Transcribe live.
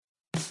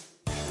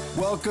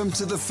Welcome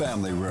to the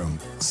Family Room,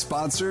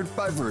 sponsored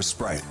by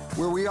Versebright,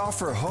 where we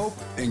offer hope,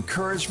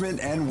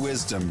 encouragement, and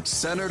wisdom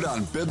centered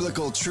on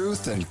biblical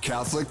truth and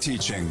Catholic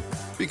teaching,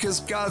 because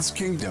God's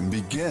kingdom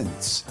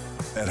begins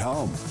at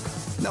home.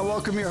 Now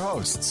welcome your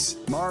hosts,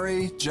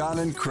 Mari, John,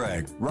 and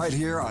Craig, right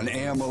here on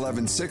AM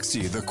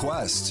 1160, The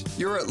Quest,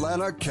 your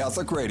Atlanta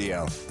Catholic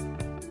radio.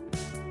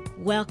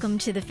 Welcome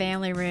to the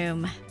Family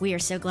Room. We are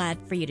so glad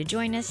for you to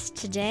join us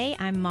today.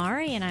 I'm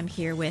Mari, and I'm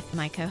here with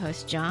my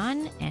co-host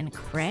John and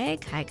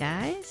Craig. Hi,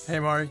 guys. Hey,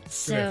 Mari.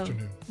 Good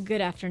afternoon.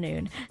 Good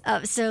afternoon.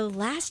 So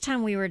last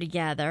time we were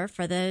together,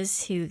 for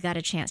those who got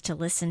a chance to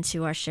listen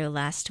to our show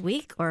last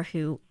week or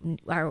who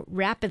are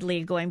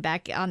rapidly going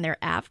back on their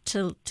app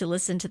to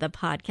listen to the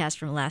podcast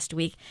from last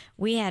week,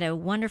 we had a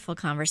wonderful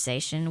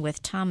conversation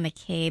with Tom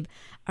McCabe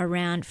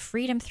around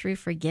freedom through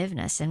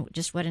forgiveness and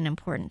just what an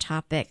important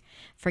topic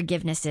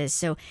forgiveness is.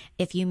 So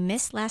if you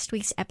missed last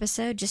week's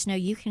episode, just know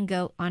you can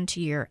go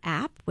onto your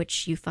app,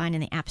 which you find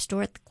in the App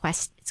Store at the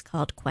Quest. It's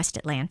called Quest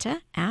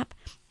Atlanta app,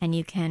 and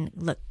you can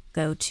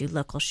go to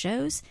local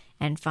shows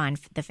and find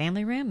the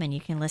Family Room, and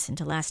you can listen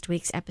to last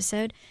week's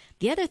episode.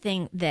 The other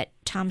thing that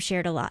Tom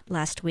shared a lot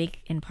last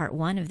week in part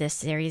one of this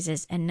series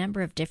is a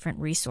number of different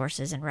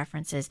resources and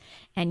references,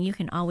 and you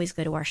can always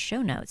go to our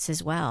show notes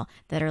as well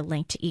that are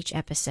linked to each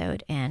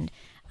episode and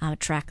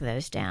track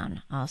those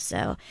down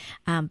also.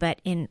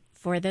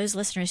 For those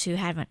listeners who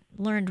haven't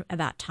learned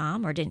about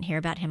Tom or didn't hear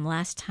about him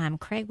last time,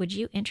 Craig, would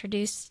you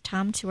introduce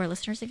Tom to our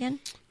listeners again?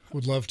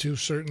 Would love to,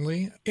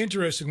 certainly.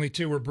 Interestingly,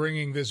 too, we're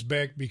bringing this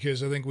back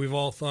because I think we've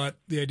all thought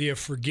the idea of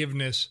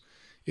forgiveness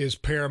is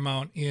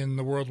paramount in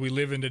the world we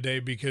live in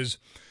today, because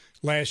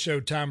last show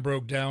Tom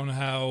broke down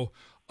how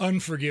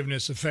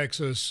unforgiveness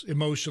affects us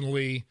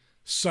emotionally,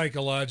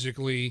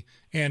 psychologically,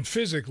 and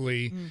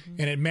physically,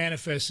 and it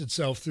manifests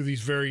itself through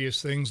these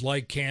various things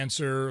like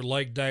cancer,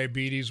 like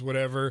diabetes,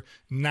 whatever.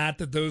 Not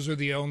that those are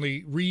the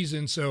only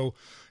reasons. So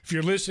if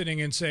you're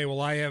listening and say,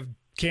 well, I have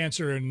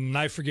cancer and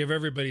I forgive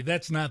everybody,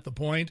 that's not the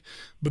point.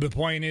 But the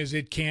point is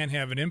it can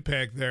have an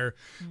impact there.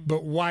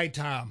 But why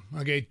Tom?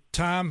 Okay,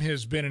 Tom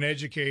has been an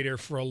educator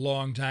for a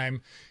long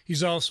time.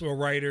 He's also a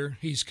writer.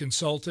 He's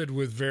consulted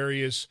with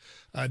various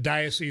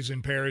dioceses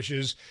and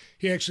parishes.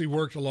 He actually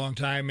worked a long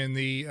time in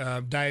the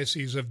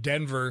Diocese of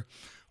Denver,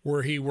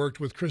 where he worked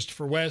with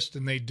Christopher West,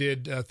 and they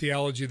did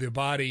Theology of the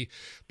Body.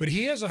 But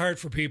he has a heart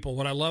for people.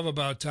 What I love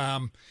about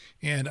Tom,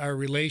 and our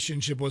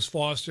relationship was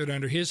fostered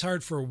under his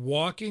heart for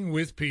walking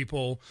with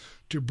people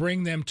to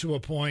bring them to a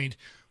point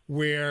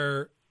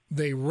where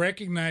they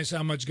recognize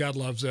how much God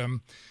loves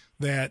them,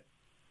 that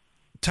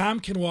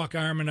Tom can walk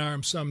arm in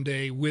arm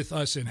someday with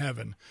us in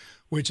heaven,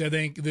 which I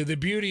think the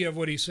beauty of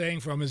what he's saying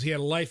from is he had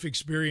a life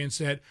experience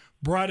that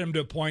brought him to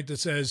a point that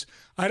says,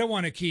 I don't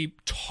want to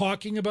keep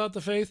talking about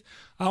the faith.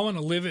 I want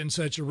to live it in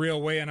such a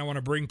real way, and I want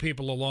to bring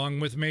people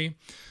along with me.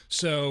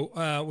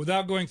 So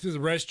without going through the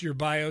rest of your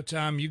bio,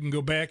 Tom, you can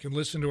go back and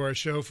listen to our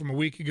show from a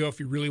week ago if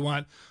you really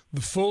want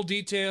the full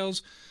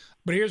details.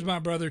 But here's my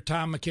brother,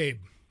 Tom McCabe.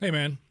 Hey,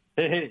 man.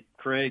 Hey,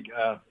 Craig.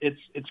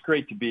 It's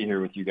great to be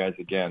here with you guys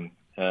again.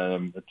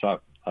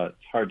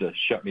 It's hard to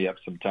shut me up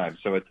sometimes.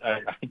 So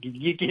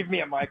you give me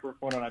a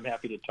microphone and I'm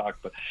happy to talk.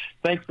 But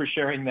thanks for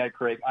sharing that,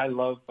 Craig. I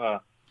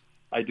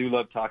do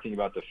love talking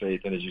about the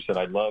faith. And as you said,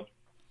 I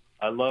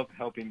love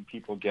helping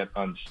people get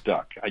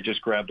unstuck. I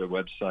just grabbed a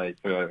website.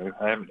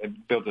 I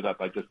haven't built it up.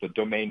 I just a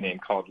domain name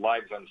called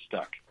Lives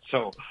Unstuck.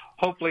 So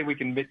hopefully we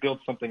can build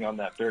something on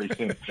that very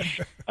soon.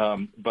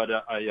 But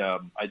I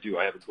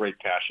have a great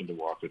passion to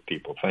walk with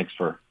people. Thanks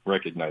for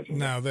recognizing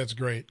that. No, that's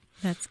great.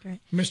 That's great.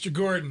 Mr.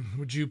 Gordon,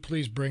 would you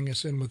please bring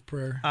us in with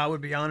prayer? I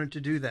would be honored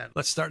to do that.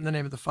 Let's start in the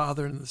name of the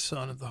Father, and of the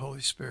Son, and of the Holy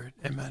Spirit.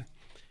 Amen.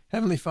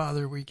 Heavenly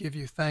Father, we give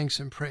you thanks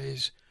and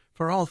praise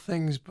for all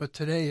things, but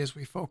today as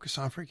we focus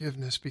on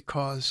forgiveness,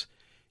 because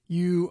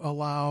you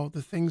allow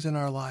the things in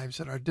our lives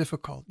that are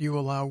difficult. You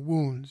allow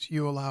wounds.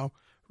 You allow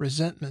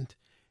resentment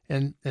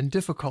and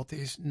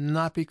difficulties,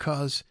 not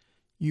because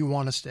you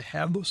want us to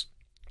have those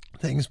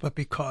things, but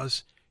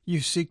because you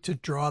seek to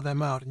draw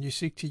them out, and you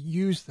seek to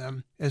use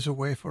them as a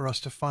way for us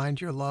to find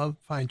your love,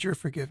 find your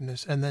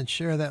forgiveness, and then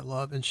share that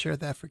love and share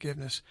that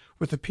forgiveness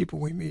with the people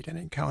we meet and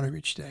encounter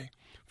each day.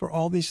 For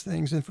all these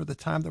things and for the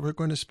time that we're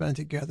going to spend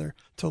together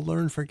to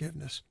learn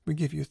forgiveness, we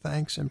give you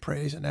thanks and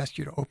praise and ask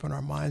you to open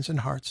our minds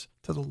and hearts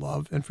to the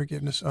love and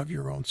forgiveness of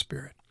your own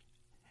Spirit.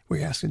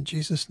 We ask in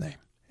Jesus' name.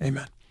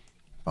 Amen.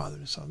 Father,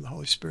 and Son, and the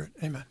Holy Spirit.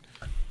 Amen.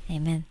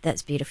 Amen.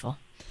 That's beautiful.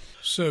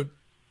 So,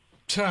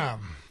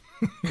 Tom,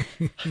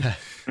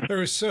 there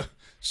was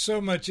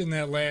so much in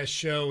that last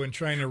show, and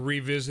trying to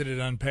revisit it,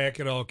 unpack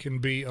it all can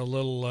be a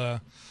little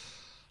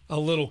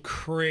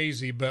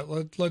crazy,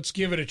 but let's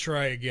give it a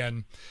try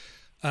again.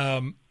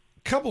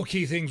 Couple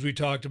key things we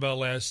talked about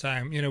last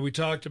time. We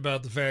talked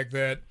about the fact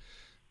that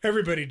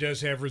everybody does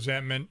have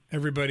resentment.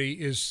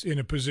 Everybody is in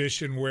a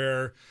position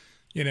where,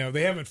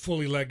 they haven't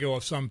fully let go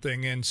of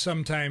something, and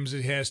sometimes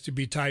it has to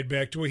be tied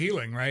back to a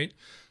healing, right?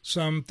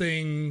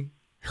 Something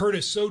hurt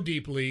us so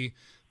deeply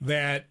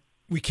that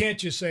we can't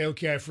just say,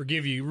 okay, I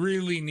forgive you. You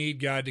really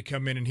need God to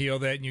come in and heal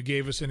that. And you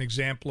gave us an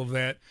example of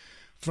that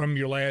from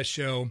your last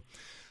show.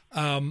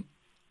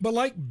 But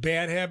like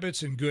bad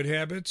habits and good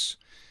habits,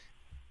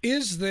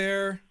 is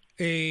there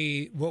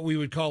what we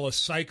would call a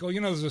cycle?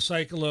 There's a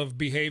cycle of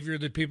behavior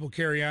that people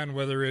carry on,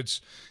 whether it's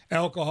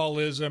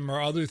alcoholism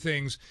or other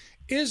things.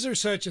 Is there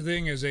such a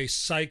thing as a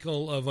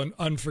cycle of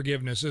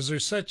unforgiveness? Is there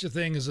such a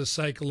thing as a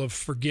cycle of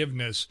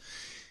forgiveness?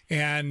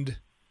 And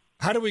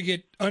how do we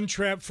get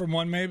untrapped from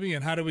one maybe,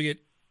 and how do we get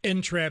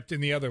entrapped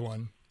in the other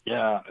one?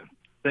 Yeah,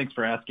 thanks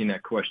for asking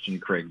that question,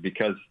 Craig,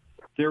 because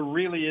there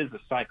really is a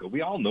cycle.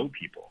 We all know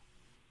people.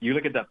 You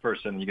look at that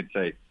person and you could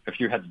say, if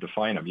you had to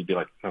define them, you'd be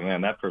like, oh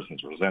man, that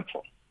person's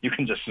resentful. You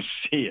can just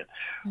see it.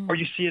 Or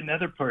you see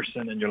another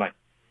person and you're like,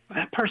 well,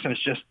 that person is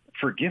just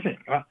forgiving.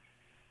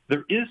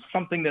 There is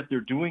something that they're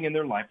doing in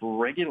their life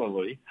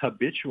regularly,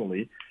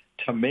 habitually,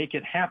 to make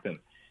it happen.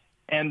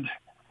 And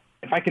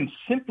if I can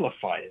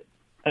simplify it,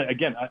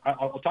 again,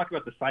 I'll talk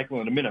about the cycle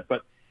in a minute,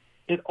 but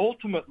it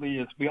ultimately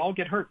is we all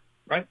get hurt,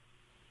 right?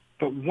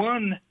 But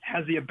one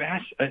has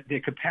the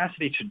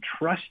capacity to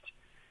trust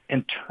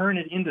and turn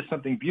it into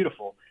something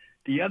beautiful.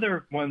 The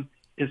other one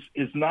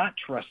is not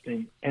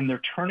trusting, and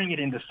they're turning it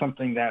into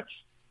something that's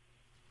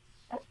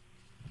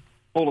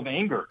full of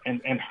anger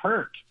and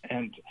hurt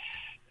and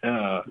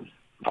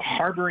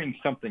harboring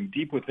something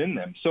deep within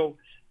them. So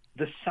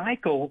the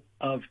cycle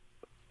of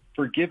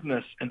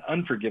forgiveness and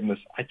unforgiveness,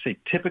 I'd say,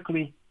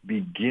 typically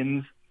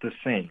begins the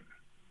same.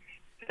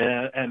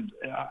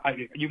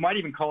 You might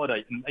even call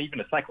it even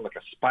a cycle, like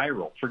a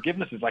spiral.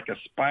 Forgiveness is like a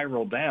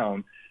spiral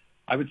down.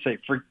 I would say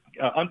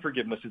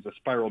unforgiveness is a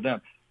spiral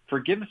down.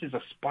 Forgiveness is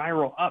a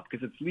spiral up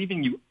because it's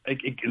leaving you,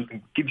 it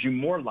gives you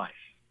more life,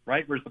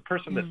 right? Whereas the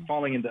person that's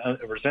falling into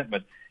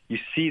resentment, you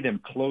see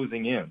them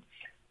closing in.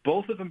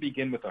 Both of them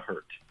begin with a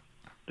hurt.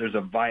 There's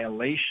a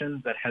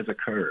violation that has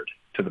occurred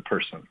to the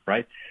person,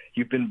 right?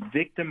 You've been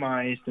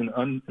victimized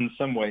in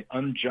some way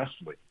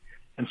unjustly.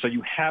 And so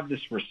you have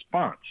this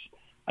response.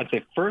 I'd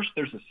say first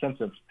there's a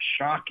sense of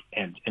shock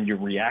and you're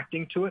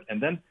reacting to it,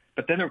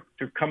 but then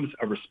there comes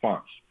a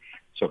response.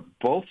 So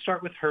both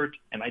start with hurt,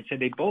 and I'd say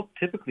they both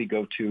typically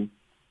go to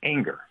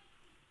anger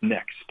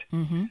next.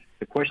 Mm-hmm.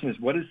 The question is,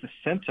 what is the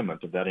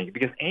sentiment of that anger?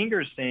 Because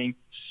anger is saying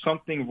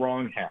something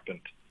wrong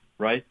happened,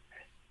 right?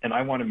 And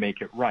I want to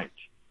make it right.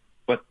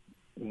 But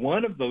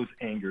one of those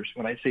angers,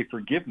 when I say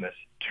forgiveness,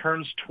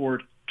 turns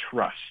toward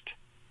trust.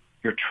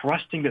 You're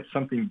trusting that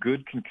something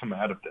good can come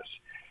out of this.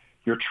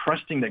 You're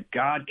trusting that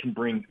God can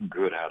bring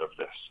good out of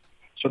this.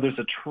 So there's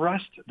a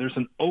trust, there's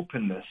an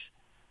openness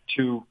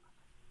to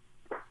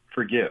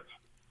forgive.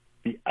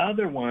 The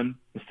other one,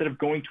 instead of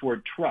going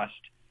toward trust,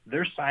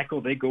 their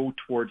cycle, they go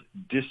toward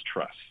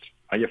distrust.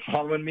 Are you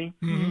following me?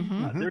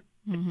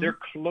 Mm-hmm. They're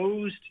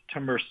closed to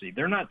mercy.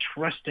 They're not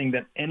trusting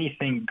that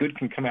anything good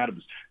can come out of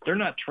this. They're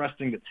not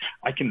trusting that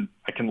I can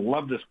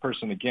love this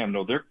person again.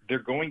 No, they're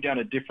going down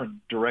a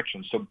different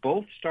direction. So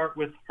both start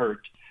with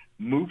hurt,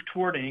 move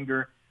toward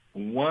anger.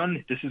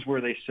 One, this is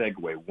where they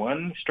segue.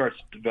 One starts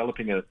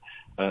developing a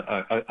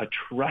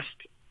trust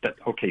that,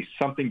 okay,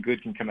 something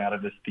good can come out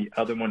of this. The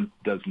other one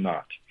does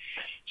not.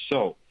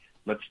 So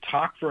let's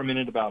talk for a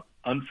minute about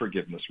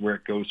unforgiveness, where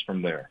it goes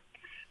from there.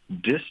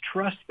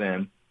 Distrust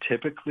then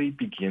typically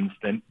begins,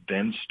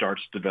 then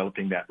starts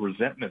developing that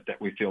resentment that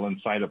we feel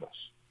inside of us,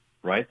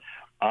 right?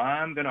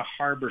 I'm going to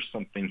harbor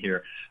something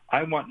here.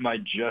 I want my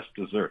just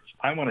desserts.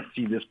 I want to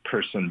see this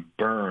person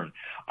burn.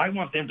 I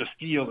want them to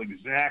feel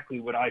exactly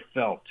what I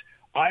felt.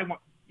 I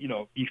want,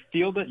 you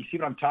feel that? You see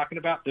what I'm talking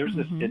about? There's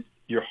this,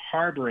 you're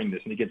harboring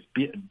this, and it gets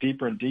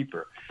deeper and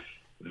deeper.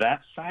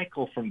 That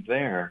cycle from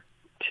there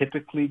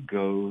typically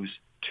goes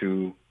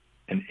to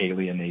an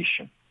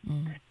alienation.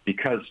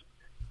 Because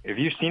if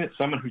you've seen it,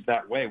 someone who's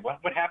that way,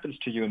 what happens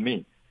to you and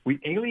me? We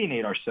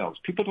alienate ourselves.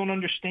 People don't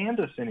understand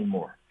us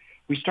anymore.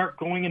 We start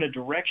going in a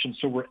direction,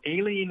 so we're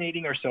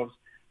alienating ourselves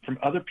from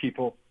other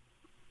people,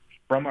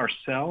 from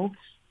ourselves,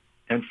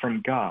 and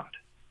from God.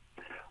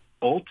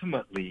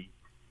 Ultimately,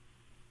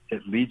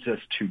 it leads us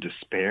to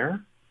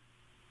despair.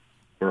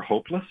 We're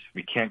hopeless.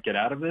 We can't get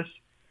out of this,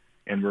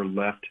 and we're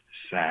left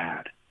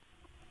sad.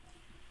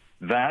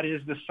 That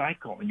is the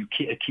cycle, and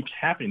it keeps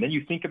happening. Then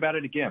you think about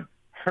it again.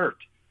 Hurt,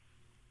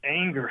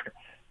 anger,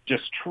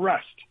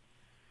 distrust,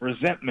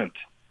 resentment,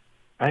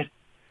 right?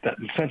 That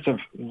sense of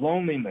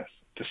loneliness,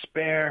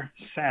 despair,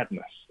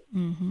 sadness.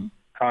 Mm-hmm.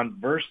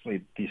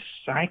 Conversely, the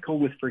cycle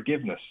with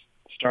forgiveness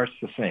starts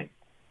the same.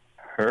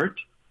 Hurt,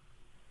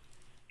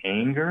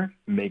 anger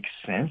makes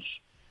sense.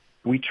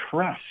 We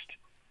trust.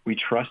 We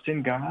trust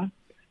in God.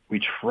 We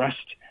trust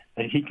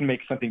that he can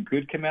make something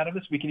good come out of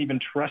this. We can even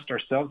trust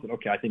ourselves that,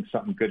 okay, I think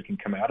something good can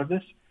come out of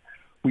this.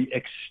 We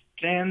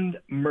extend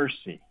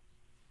mercy.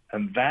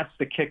 And that's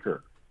the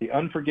kicker. The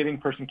unforgiving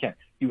person can't.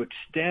 You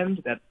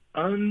extend that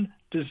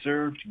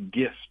undeserved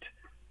gift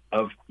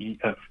of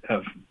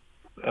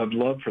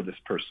love for this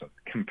person,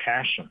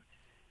 compassion,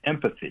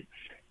 empathy.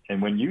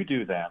 And when you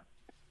do that,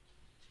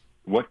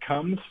 what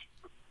comes?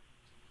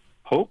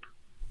 Hope.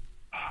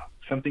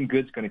 Something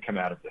good's going to come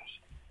out of this.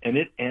 And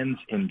it ends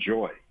in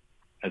joy.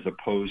 as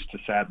opposed to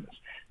sadness.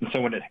 And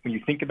so when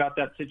you think about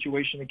that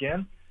situation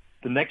again,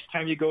 the next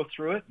time you go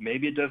through it,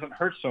 maybe it doesn't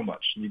hurt so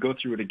much. And you go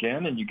through it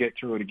again and you get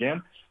through it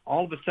again.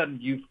 All of a sudden,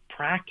 you've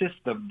practiced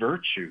the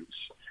virtues.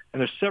 And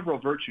there's several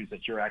virtues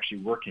that you're actually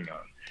working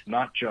on,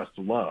 not just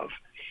love.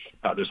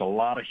 There's a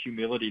lot of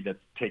humility that's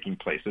taking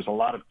place. There's a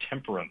lot of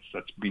temperance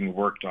that's being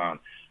worked on,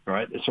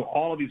 right? And so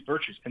all of these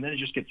virtues, and then it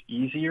just gets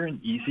easier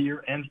and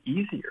easier and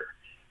easier.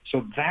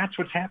 So that's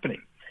what's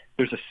happening.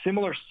 There's a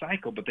similar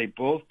cycle, but they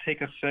both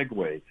take a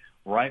segue.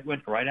 Right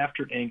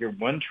after anger,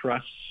 one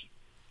trusts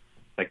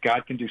that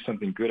God can do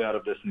something good out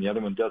of this, and the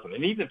other one doesn't.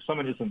 And even if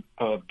someone isn't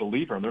a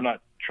believer and they're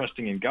not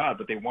trusting in God,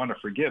 but they want to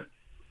forgive,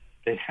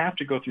 they have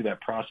to go through that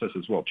process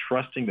as well,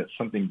 trusting that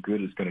something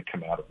good is going to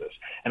come out of this.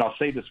 And I'll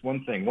say this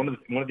one thing: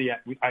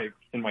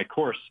 in my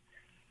course,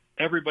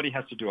 everybody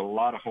has to do a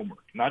lot of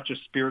homework, not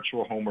just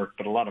spiritual homework,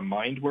 but a lot of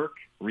mind work,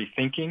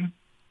 rethinking.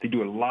 They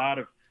do a lot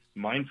of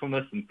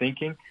mindfulness and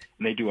thinking,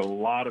 and they do a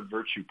lot of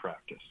virtue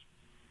practice.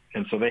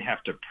 And so they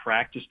have to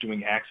practice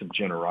doing acts of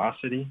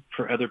generosity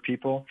for other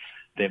people.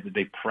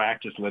 They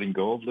practice letting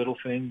go of little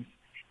things.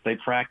 They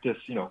practice,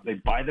 they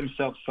buy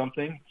themselves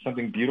something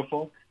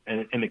beautiful,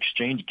 and in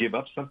exchange give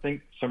up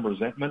something, some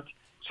resentment,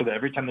 so that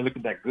every time they look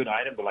at that good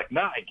item, they're like,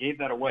 I gave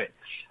that away.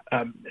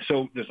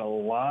 So there's a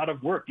lot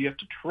of work. You have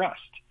to trust,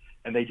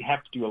 and they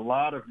have to do a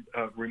lot of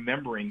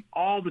remembering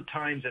all the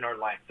times in our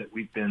life that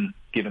we've been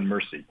given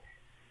mercy.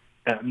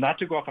 Not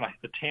to go off on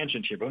a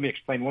tangent here, but let me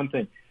explain one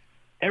thing.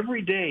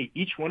 Every day,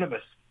 each one of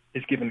us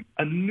is given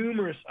a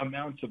numerous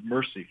amounts of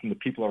mercy from the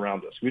people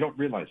around us. We don't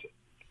realize it.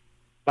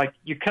 Like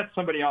you cut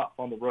somebody off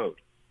on the road,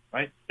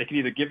 right? They can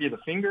either give you the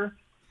finger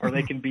or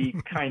they can be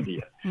kind to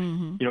you.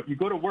 Mm-hmm. You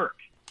go to work,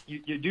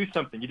 you do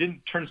something, you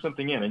didn't turn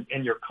something in,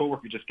 and your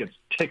coworker just gets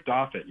ticked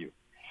off at you.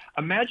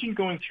 Imagine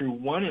going through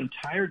one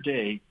entire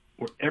day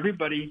where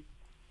everybody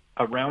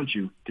around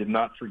you did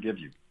not forgive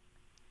you,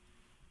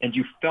 and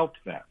you felt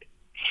that.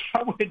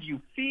 How would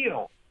you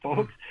feel,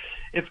 folks?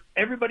 If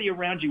everybody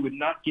around you would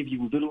not give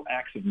you little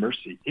acts of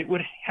mercy, it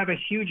would have a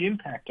huge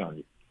impact on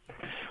you.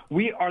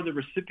 We are the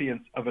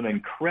recipients of an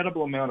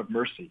incredible amount of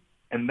mercy,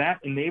 and that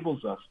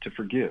enables us to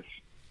forgive.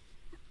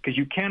 Because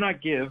you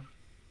cannot give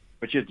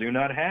what you do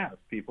not have,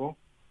 people.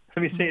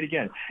 Let me say it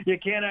again. You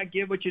cannot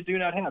give what you do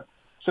not have.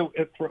 So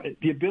for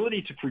the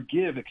ability to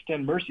forgive,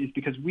 extend mercy, is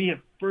because we have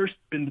first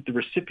been the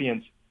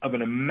recipients of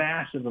a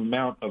massive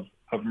amount of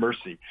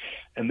mercy,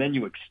 and then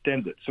you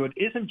extend it. So it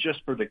isn't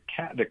just for the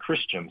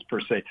Christians, per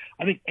se.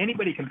 I think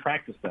anybody can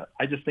practice that.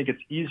 I just think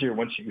it's easier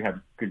once you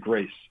have good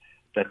grace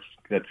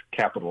that's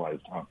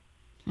capitalized on.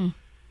 Mm.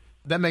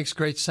 That makes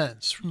great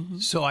sense. Mm-hmm.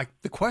 So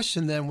the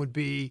question then would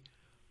be,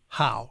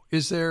 how?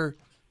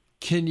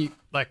 Can you,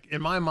 like,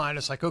 in my mind,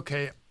 it's like,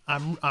 okay,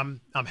 I'm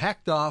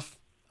hacked off.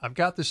 I've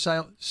got this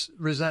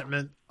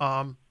resentment.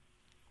 I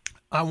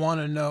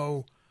want to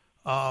know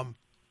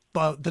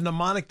the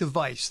mnemonic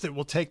device that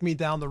will take me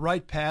down the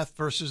right path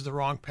versus the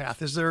wrong path.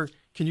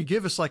 Can you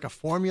give us like a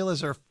formula?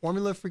 Is there a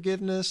formula of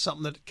forgiveness,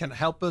 something that can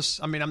help us?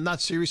 I mean, I'm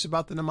not serious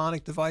about the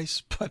mnemonic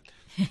device, but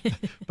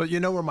you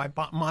know where my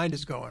mind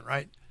is going,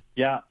 right?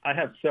 Yeah, I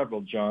have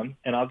several, John,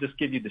 and I'll just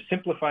give you the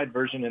simplified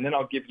version, and then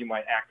I'll give you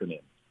my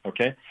acronym,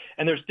 okay?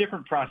 And there's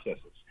different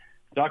processes.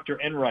 Dr.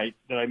 Enright,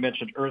 that I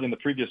mentioned early in the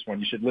previous one,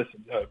 you should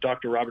listen.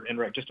 Dr. Robert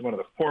Enright, just one of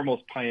the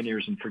foremost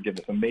pioneers in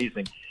forgiveness,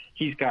 amazing.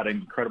 He's got an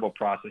incredible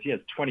process. He has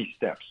 20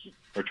 steps,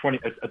 or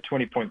a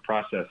 20-point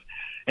process.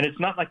 And it's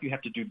not like you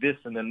have to do this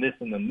and then this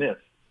and then this,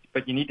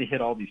 but you need to hit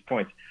all these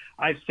points.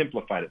 I've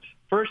simplified it.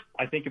 First,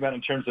 I think about it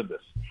in terms of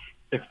this.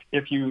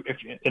 If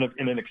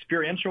in an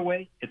experiential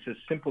way, it's as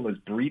simple as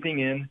breathing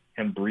in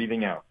and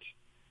breathing out.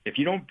 If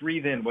you don't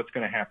breathe in, what's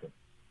going to happen?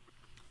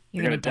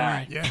 You're going to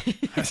die. Yeah.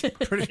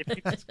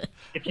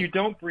 If you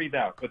don't breathe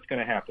out, what's going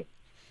to happen?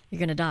 You're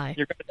going to die.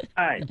 You're going to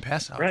die. You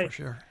pass out, right? For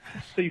sure.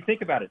 So you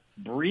think about it.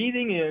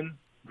 Breathing in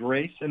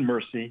grace and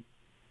mercy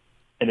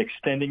and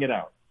extending it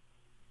out.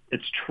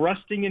 It's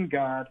trusting in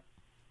God,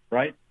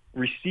 right?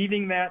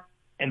 Receiving that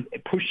and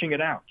pushing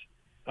it out.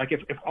 Like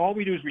if all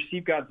we do is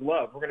receive God's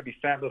love, we're going to be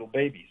fat little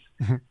babies,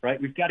 right?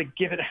 We've got to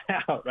give it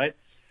out, right?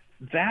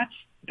 That's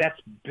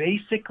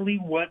basically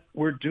what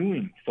we're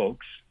doing,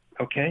 folks,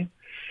 okay?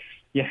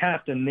 You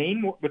have to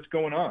name what's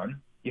going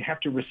on. You have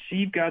to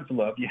receive God's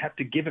love. You have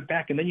to give it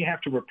back, and then you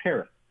have to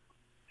repair it.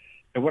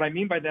 And what I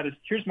mean by that is,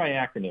 here's my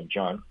acronym,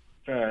 John.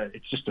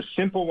 It's just a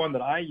simple one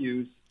that I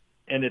use,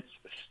 and it's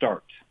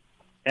START.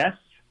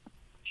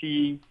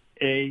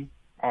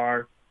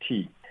 START.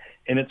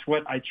 And it's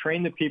what I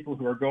train the people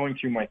who are going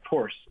through my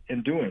course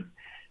in doing.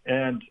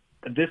 And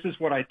this is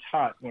what I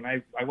taught when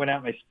I went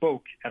out and I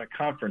spoke at a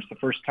conference the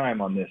first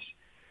time on this.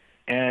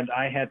 And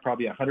I had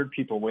probably 100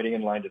 people waiting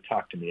in line to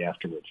talk to me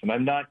afterwards. And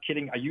I'm not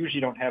kidding. I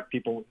usually don't have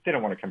people, they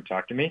don't want to come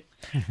talk to me.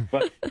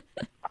 But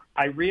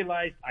I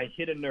realized I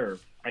hit a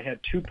nerve. I had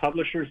 2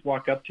 publishers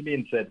walk up to me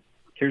and said,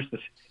 here's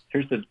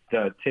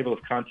the table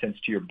of contents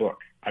to your book.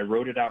 I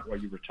wrote it out while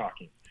you were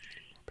talking.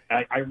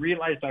 I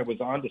realized I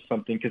was onto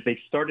something because they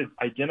started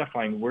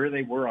identifying where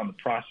they were on the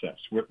process,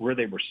 where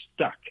they were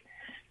stuck.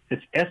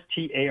 It's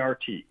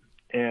START.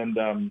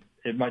 And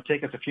it might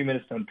take us a few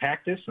minutes to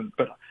unpack this, and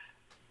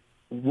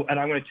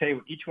I'm going to tell you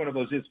what each one of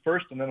those is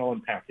first, and then I'll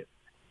unpack it.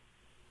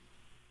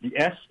 The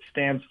S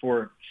stands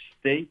for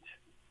state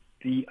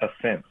the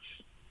offense,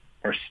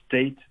 or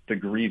state the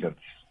grievance,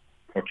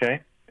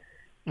 okay?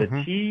 The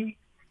T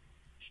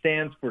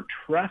stands for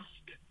trust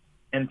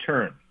and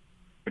turn,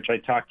 which I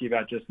talked to you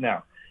about just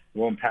now.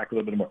 We'll unpack a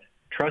little bit more.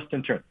 Trust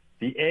and turn.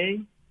 The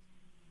A,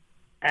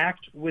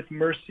 act with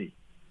mercy.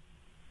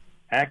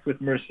 Act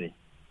with mercy.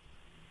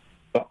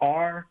 The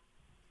R,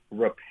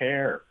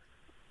 repair.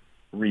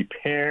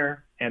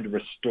 Repair and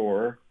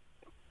restore.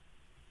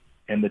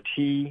 And the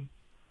T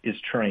is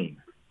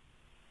train.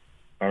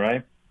 All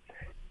right?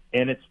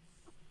 And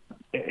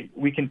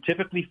we can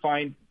typically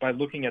find by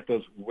looking at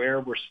those where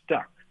we're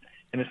stuck.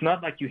 And it's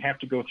not like you have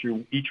to go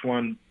through each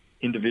one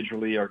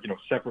individually or,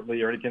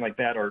 separately or anything like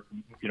that or,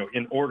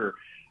 in order.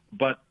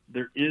 But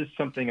there is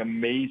something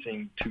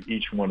amazing to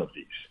each one of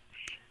these.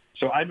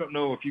 So I don't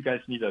know if you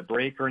guys need a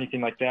break or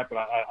anything like that, but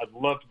I'd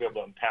love to be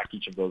able to unpack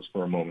each of those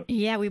for a moment.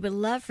 Yeah, we would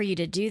love for you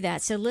to do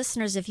that. So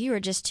listeners, if you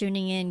are just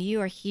tuning in, you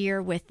are here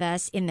with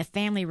us in the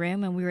family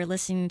room, and we were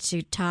listening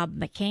to Tom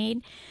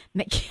McCabe.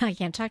 I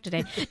can't talk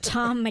today.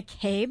 Tom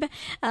McCabe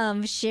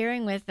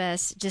sharing with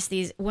us just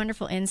these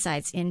wonderful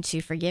insights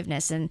into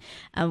forgiveness. And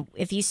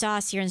if you saw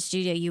us here in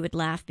studio, you would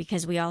laugh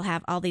because we all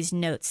have all these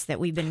notes that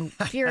we've been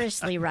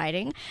furiously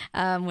writing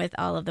with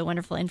all of the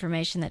wonderful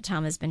information that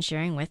Tom has been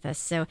sharing with us.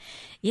 So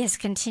yes,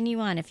 continue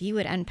on. If you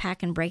would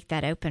unpack and break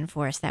that open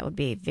for us, that would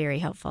be very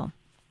helpful.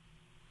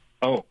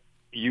 Oh,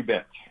 you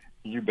bet.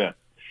 You bet.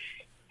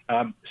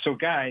 So,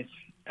 guys,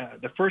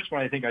 the first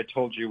one I think I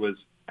told you was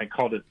I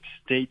called it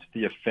state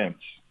the offense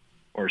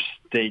or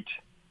state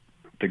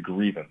the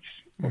grievance,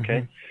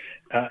 okay?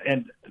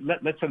 And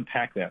let's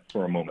unpack that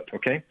for a moment,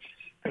 okay?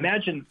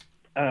 Imagine,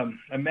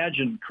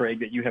 Craig,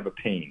 that you have a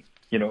pain.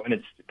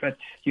 But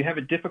you have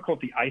a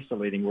difficulty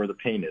isolating where the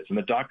pain is. And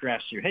the doctor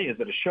asks you, hey, is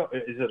it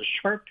a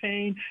sharp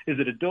pain? Is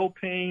it a dull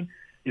pain?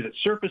 Is it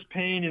surface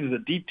pain? Is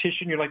it deep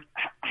tissue? And you're like,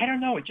 I don't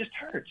know. It just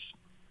hurts.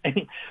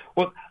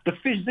 Well, the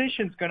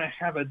physician's going to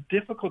have a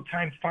difficult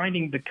time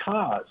finding the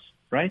cause,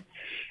 right,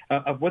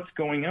 of what's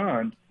going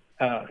on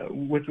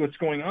with what's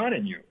going on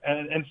in you.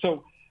 And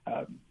so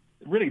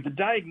really the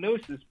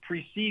diagnosis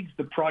precedes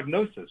the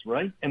prognosis,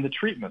 right, and the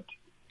treatment.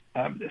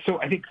 So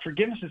I think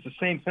forgiveness is the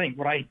same thing.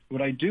 What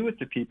I do with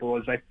the people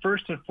is I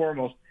first and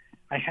foremost,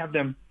 I have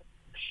them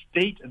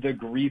state the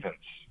grievance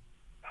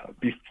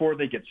before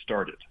they get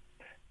started.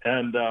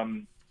 And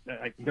I'm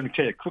going to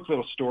tell you a quick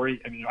little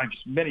story. I mean, I have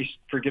many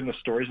forgiveness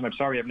stories, and I'm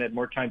sorry I haven't had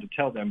more time to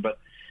tell them, but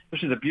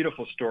this is a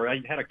beautiful story.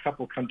 I had a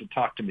couple come to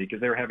talk to me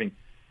because they were having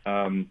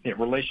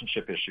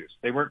relationship issues.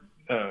 They weren't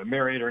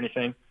married or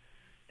anything.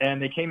 And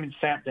they came and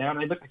sat down.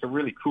 They looked like a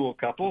really cool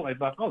couple. I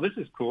thought, oh, this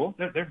is cool.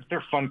 They're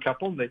a fun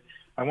couple.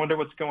 I wonder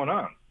what's going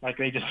on. Like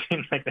they just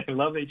seem like they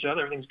love each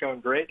other. Everything's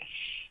going great.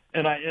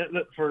 And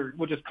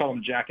we'll just call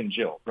them Jack and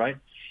Jill, right?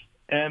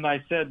 And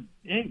I said,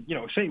 hey,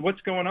 say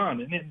what's going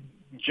on? And then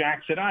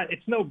Jack said,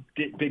 it's no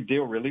big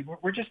deal really.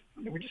 We're just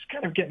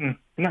kind of getting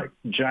not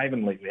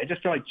jiving lately. I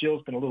just feel like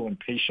Jill's been a little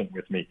impatient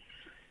with me.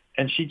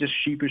 And she just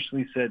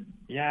sheepishly said,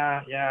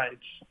 yeah,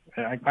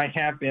 I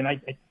have been. I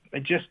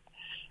just.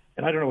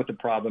 And I don't know what the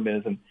problem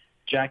is. And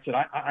Jack said,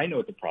 I know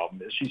what the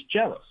problem is. She's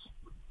jealous.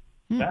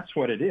 That's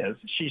what it is.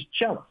 She's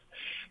jealous.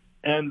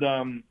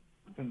 And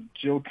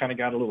Jill kind of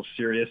got a little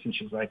serious, and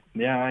she's like,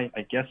 yeah,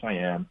 I guess I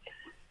am.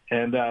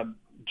 And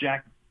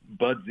Jack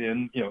buds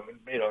in,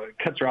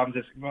 cuts her off and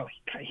says, well,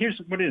 here's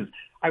what it is.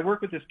 I work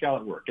with this gal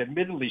at work.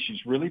 Admittedly,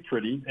 she's really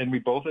pretty, and we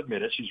both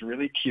admit it. She's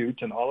really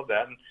cute and all of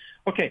that. And,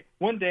 okay,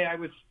 one day I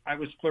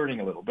was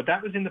flirting a little, but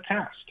that was in the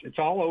past. It's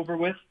all over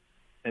with.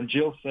 And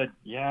Jill said,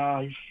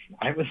 yeah,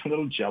 I was a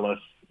little jealous.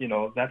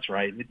 That's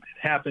right. It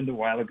happened a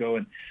while ago,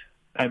 and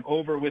I'm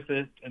over with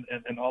it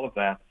and all of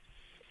that.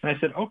 And I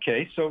said,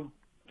 okay, so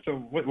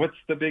what's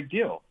the big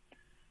deal?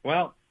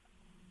 Well,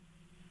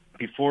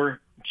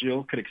 before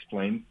Jill could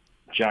explain,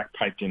 Jack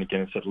piped in again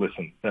and said,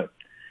 listen,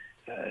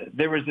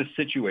 there was this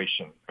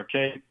situation,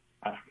 okay?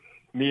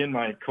 Me and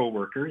my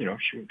coworker,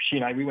 she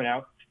and I, we went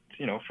out,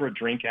 for a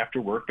drink after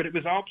work, but it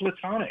was all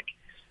platonic.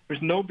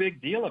 There's no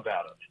big deal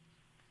about it.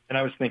 And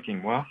I was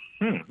thinking, well,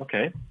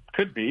 okay,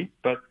 could be,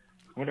 but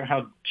I wonder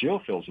how Jill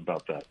feels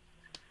about that.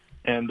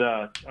 And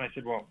I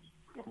said, well,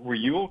 were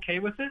you okay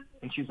with it?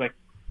 And she's like,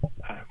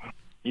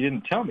 you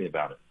didn't tell me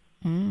about it.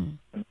 And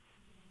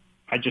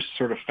I just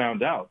sort of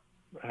found out.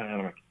 And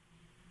I'm like,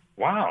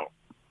 wow,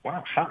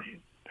 how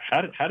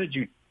did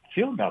you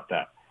feel about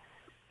that?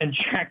 And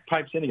Jack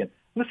pipes in again.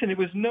 Listen, it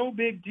was no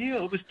big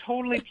deal. It was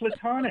totally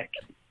platonic.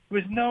 It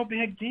was no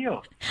big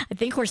deal. I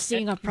think we're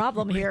seeing a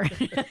problem here.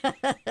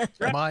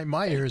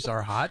 My ears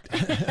are hot.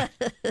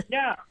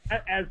 Yeah,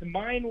 as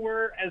mine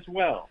were as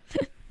well.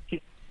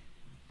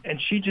 And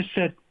she just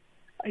said,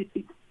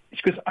 she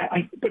goes,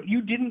 but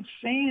you didn't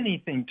say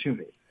anything to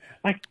me.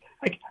 I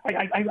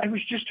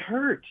was just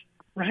hurt,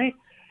 right?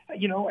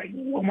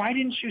 Why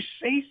didn't you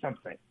say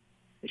something?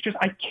 It's just,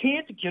 I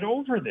can't get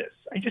over this.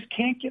 I just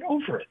can't get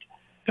over it.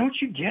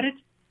 Don't you get it?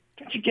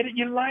 Don't you get it?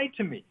 You lied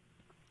to me.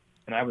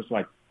 And I was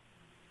like,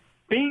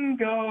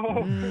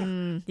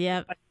 bingo.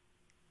 Yep.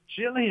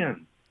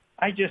 Jillian,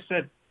 I just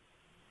said,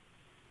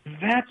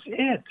 that's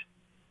it.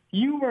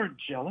 You weren't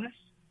jealous.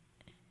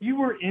 You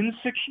were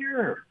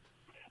insecure.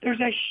 There's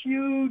a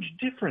huge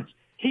difference.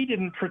 He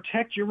didn't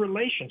protect your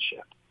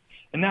relationship.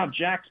 And now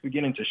Jack's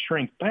beginning to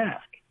shrink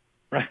back,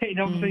 right? And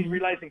all of a sudden he's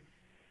realizing,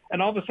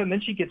 and all of a sudden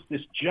then she gets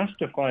this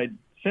justified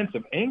sense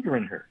of anger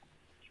in her.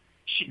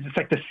 It's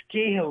like the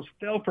scales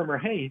fell from her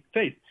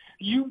face.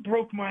 You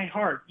broke my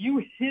heart.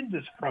 You hid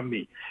this from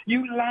me.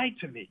 You lied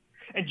to me.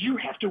 And you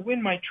have to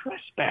win my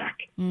trust back.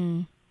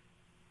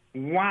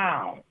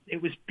 Wow.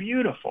 It was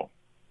beautiful.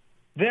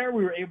 There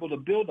we were able to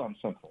build on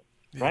something,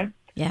 right?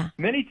 Yeah.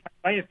 Many times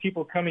I have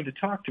people coming to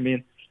talk to me,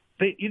 and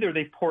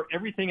they pour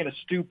everything in a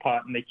stew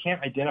pot, and they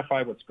can't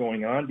identify what's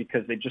going on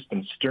because they've just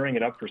been stirring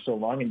it up for so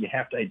long, and you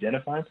have to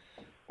identify.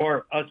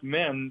 Or us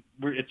men,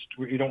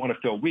 we don't want to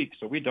feel weak,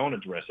 so we don't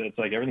address it. It's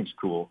like everything's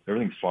cool,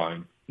 everything's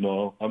fine.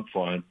 No, I'm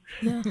fine.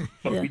 Yeah.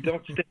 But we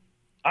don't stay.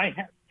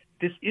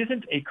 This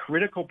isn't a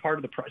critical part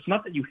of the process. It's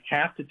not that you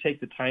have to take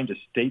the time to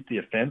state the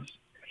offense,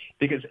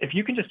 because if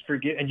you can just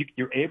forget and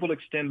you're able to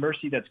extend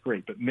mercy, that's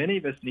great. But many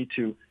of us need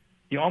to.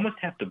 You almost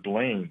have to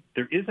blame.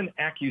 There is an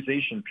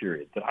accusation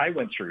period that I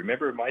went through.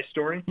 Remember my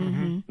story?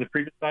 The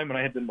previous time when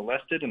I had been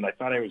molested and I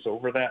thought I was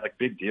over that, like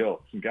big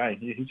deal. Some guy,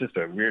 he's just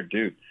a weird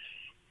dude.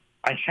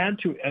 I had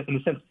to, in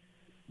a sense,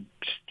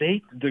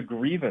 state the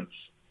grievance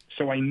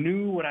so I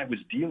knew what I was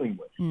dealing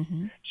with.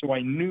 So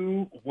I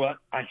knew what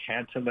I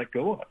had to let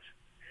go of.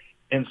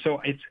 And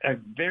so it's a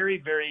very,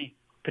 very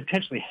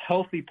potentially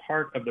healthy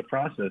part of the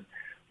process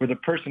where the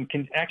person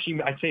can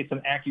actually, I'd say it's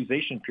an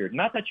accusation period.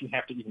 Not that you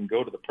have to even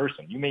go to the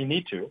person. You may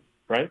need to,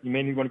 right? You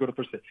may want to go to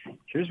the person.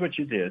 Here's what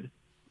you did,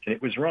 and it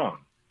was wrong,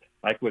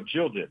 like what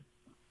Jill did.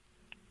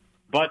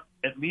 But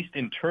at least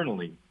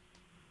internally,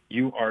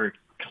 you are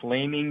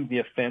claiming the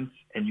offense,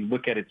 and you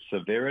look at its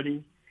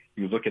severity.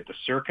 You look at the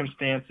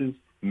circumstances,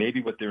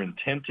 maybe what their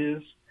intent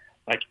is.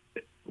 Like,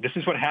 this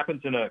is what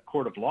happens in a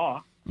court of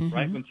law,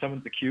 right? When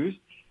someone's accused,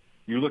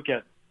 you look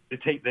at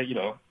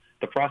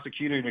the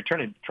prosecutor and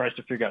attorney tries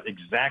to figure out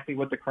exactly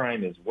what the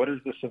crime is. What is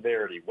the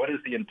severity? What is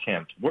the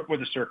intent? What were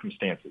the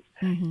circumstances?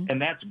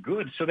 And that's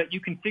good so that you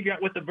can figure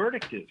out what the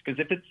verdict is. Because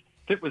if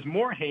it was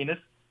more heinous,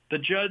 the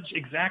judge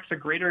exacts a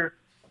greater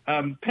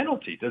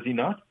penalty, does he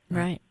not?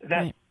 Right.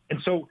 Right.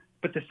 And so,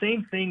 but the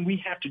same thing, we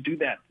have to do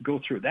that, go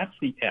through. That's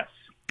the S.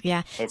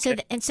 Yeah. Okay.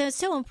 So it's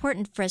so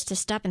important for us to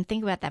stop and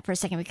think about that for a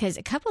second, because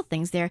a couple of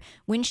things there.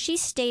 When she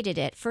stated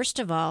it, first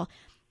of all,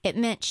 it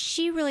meant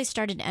she really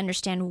started to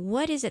understand,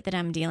 what is it that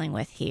I'm dealing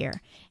with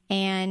here?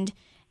 And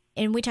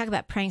we talk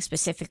about praying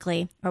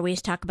specifically, or we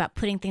just talk about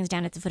putting things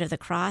down at the foot of the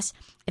cross.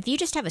 If you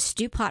just have a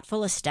stew pot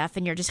full of stuff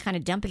and you're just kind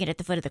of dumping it at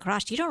the foot of the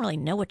cross, you don't really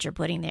know what you're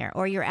putting there.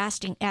 Or you're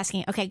asking,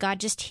 okay, God,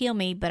 just heal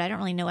me, but I don't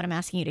really know what I'm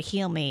asking you to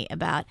heal me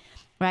about,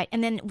 right?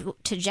 And then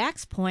to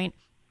Jack's point,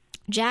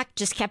 Jack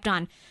just kept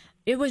on,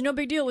 it was no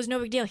big deal, it was no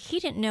big deal. He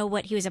didn't know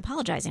what he was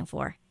apologizing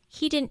for.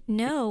 He didn't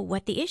know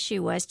what the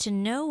issue was to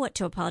know what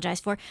to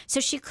apologize for. So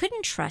she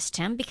couldn't trust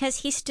him because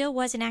he still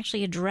wasn't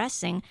actually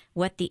addressing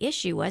what the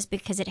issue was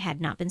because it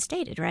had not been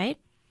stated, right?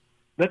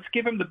 Let's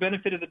give him the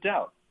benefit of the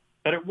doubt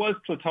that it was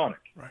platonic.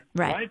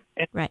 Right.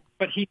 Right.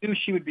 But he knew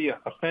she would be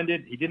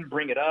offended. He didn't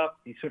bring it up.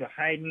 He's sort of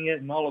hiding it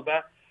and all of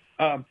that.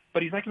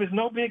 But he's like, it was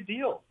no big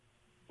deal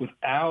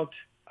without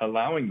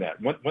allowing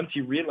that. Once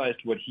he realized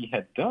what he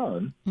had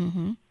done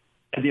and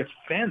the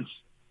offense,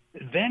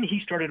 then he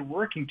started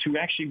working to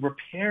actually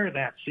repair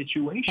that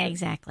situation.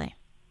 Exactly.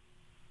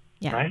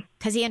 Yeah. Right?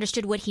 Because he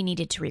understood what he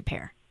needed to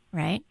repair,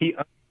 right? He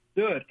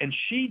understood, and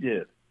she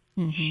did.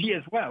 She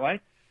as well,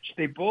 right?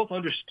 They both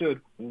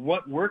understood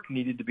what work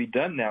needed to be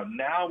done now.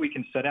 Now we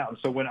can set out. And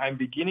so when I'm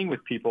beginning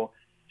with people,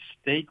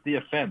 state the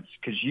offense,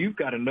 because you've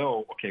got to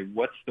know, okay,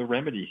 what's the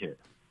remedy here?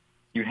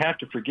 You have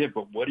to forgive,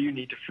 but what do you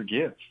need to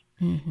forgive?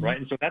 Right?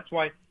 And so that's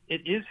why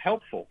it is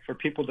helpful for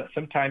people that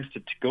sometimes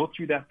to go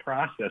through that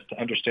process to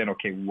understand,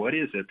 okay, what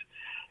is it?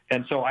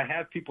 And so I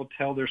have people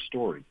tell their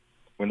story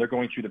when they're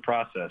going through the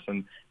process.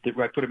 And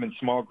I put them in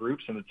small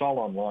groups, and it's all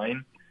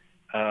online.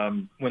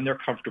 When they're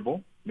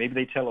comfortable, maybe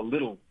they tell a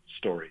little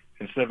story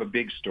instead of a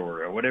big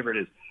story or whatever it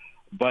is.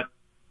 But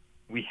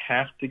we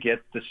have to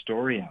get the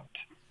story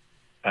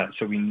out.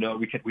 So we know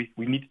we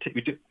need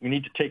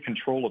to take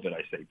control of it,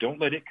 I say. Don't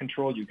let it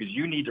control you, because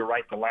you need to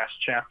write the last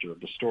chapter of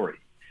the story.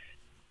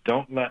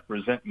 Don't let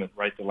resentment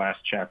write the last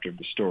chapter of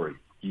the story.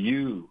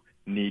 You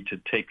need to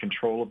take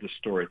control of the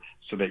story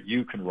so that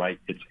you can write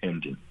its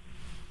ending.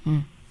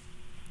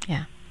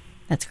 Yeah,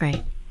 that's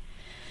great.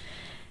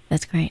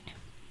 That's great.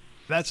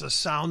 That's a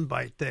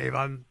soundbite, Dave.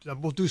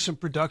 We'll do some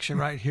production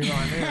right here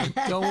on air.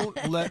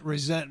 Don't let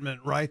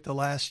resentment write the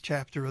last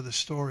chapter of the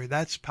story.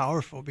 That's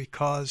powerful,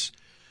 because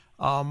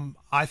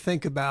I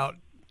think about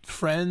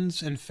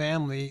friends and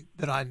family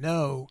that I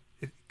know,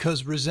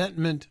 because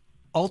resentment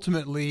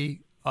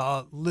ultimately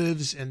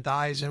lives and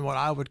dies in what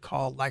I would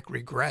call like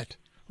regret,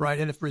 right?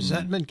 And if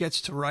resentment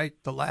gets to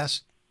write the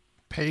last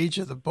page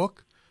of the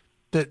book,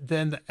 that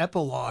then the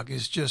epilogue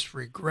is just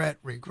regret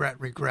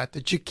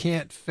that you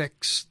can't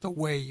fix the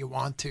way you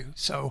want to.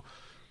 So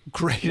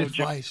great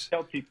advice. I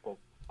tell people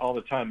all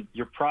the time,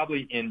 you're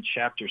probably in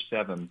chapter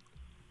 7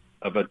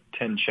 of a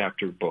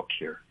 10-chapter book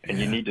here, and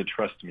you need to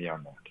trust me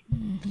on that.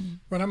 Mm-hmm.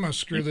 Well, I'm going to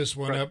screw this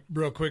one up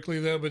real quickly,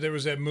 though, but there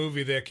was that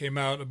movie that came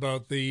out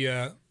about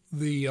the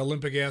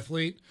Olympic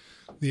athlete,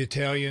 the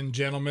Italian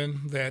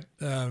gentleman that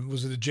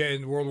was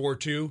in World War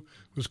II,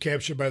 was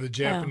captured by the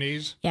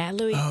Japanese.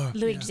 Louis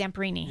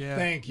Zamperini. Yeah.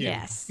 Thank you.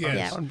 Yes.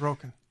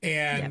 Unbroken.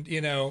 And,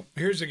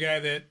 here's a guy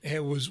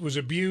that was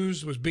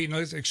abused, was beaten,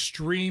 this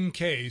extreme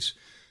case,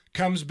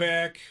 comes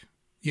back,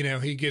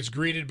 he gets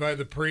greeted by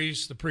the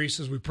priest. The priest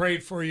says, "We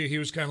prayed for you." He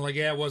was kind of like,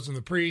 "Yeah, it wasn't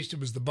the priest. It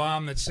was the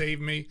bomb that saved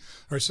me."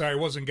 Or, sorry, it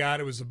wasn't God.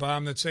 It was the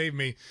bomb that saved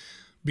me.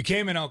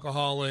 Became an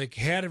alcoholic,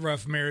 had a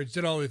rough marriage,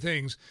 did all the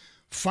things,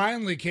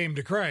 finally came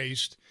to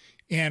Christ,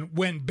 and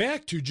went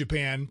back to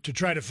Japan to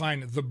try to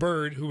find the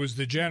Bird, who was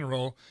the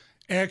general,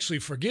 actually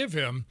forgive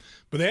him.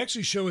 But they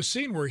actually show a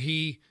scene where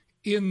he,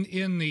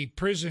 in the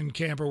prison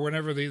camp or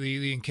whatever,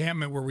 the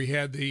encampment where we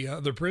had the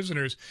other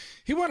prisoners,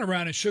 he went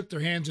around and shook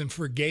their hands and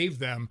forgave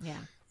them. Yeah.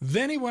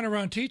 Then he went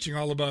around teaching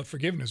all about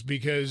forgiveness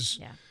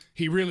because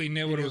he really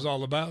knew what it was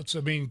all about. So,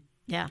 extreme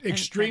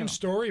incredible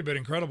story, but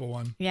incredible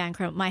one. Yeah,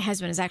 incredible. My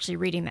husband is actually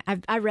reading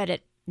that. I read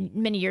it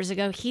many years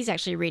ago. He's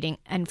actually reading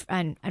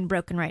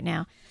Unbroken right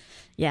now.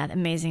 Yeah,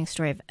 amazing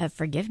story of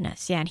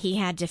forgiveness. Yeah, and he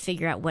had to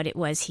figure out what it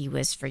was he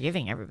was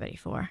forgiving everybody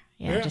for.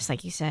 Yeah, just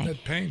like you say.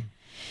 That pain.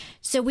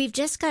 So we've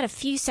just got a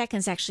few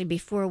seconds actually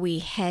before we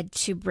head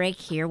to break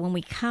here. When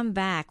we come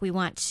back, we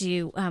want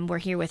to, we're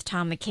here with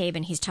Tom McCabe,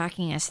 and he's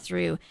talking us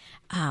through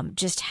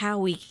just how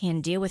we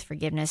can deal with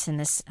forgiveness in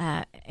this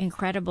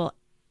incredible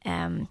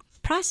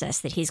process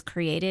that he's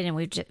created. And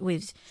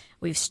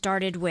we've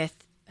started with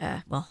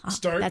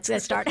start.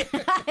 That's start.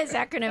 His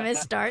acronym is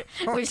START.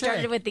 Okay. We've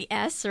started with the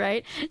S,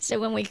 right? So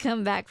when we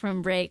come back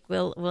from break,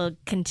 we'll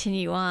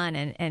continue on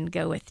and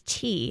go with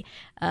T.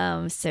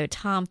 So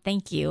Tom,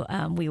 thank you.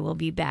 We will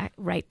be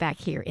right back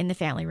here in the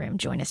family room.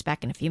 Join us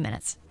back in a few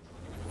minutes.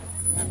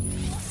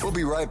 We'll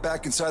be right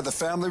back inside the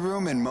family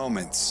room in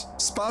moments.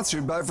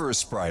 Sponsored by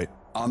Versprite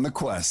on The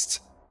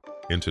Quest.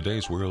 In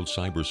today's world,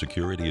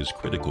 cybersecurity is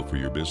critical for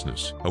your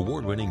business.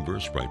 Award-winning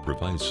Versprite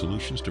provides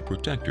solutions to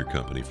protect your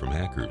company from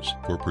hackers.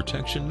 For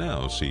protection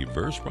now, see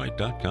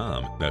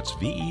Versprite.com. That's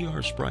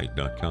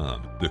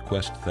VERsprite.com. The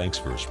Quest thanks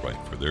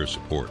Versprite for their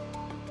support.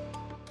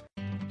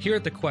 Here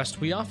at The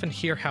Quest, we often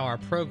hear how our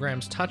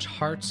programs touch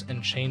hearts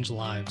and change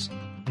lives.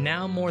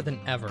 Now more than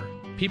ever,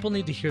 people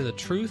need to hear the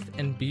truth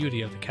and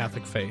beauty of the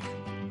Catholic faith.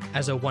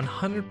 As a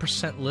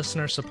 100%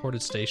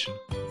 listener-supported station,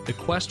 The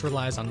Quest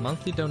relies on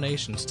monthly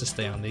donations to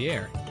stay on the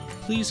air.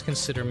 Please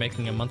consider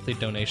making a monthly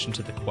donation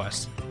to The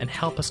Quest and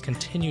help us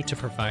continue to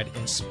provide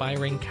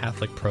inspiring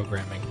Catholic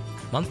programming.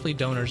 Monthly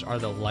donors are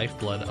the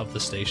lifeblood of the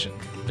station.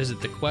 Visit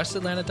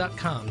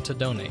thequestatlanta.com to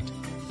donate.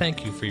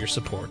 Thank you for your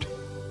support.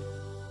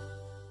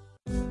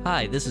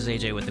 Hi, this is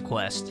AJ with The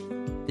Quest.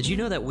 Did you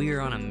know that we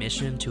are on a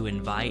mission to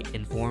invite,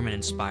 inform, and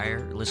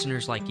inspire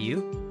listeners like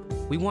you?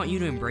 We want you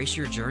to embrace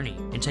your journey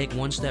and take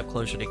one step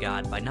closer to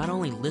God by not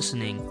only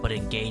listening, but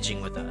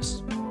engaging with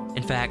us.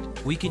 In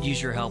fact, we could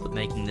use your help with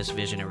making this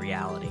vision a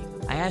reality.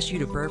 I ask you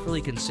to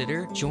prayerfully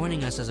consider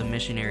joining us as a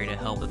missionary to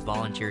help with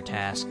volunteer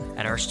tasks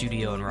at our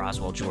studio in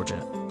Roswell,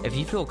 Georgia. If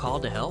you feel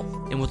called to help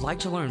and would like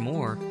to learn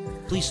more,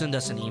 please send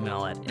us an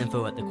email at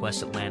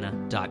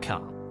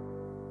info@thequestatlanta.com.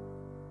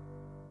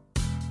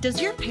 Does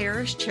your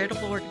parish,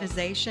 charitable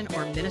organization,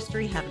 or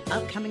ministry have an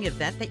upcoming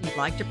event that you'd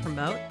like to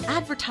promote?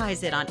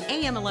 Advertise it on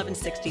AM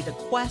 1160, The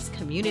Quest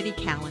Community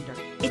Calendar.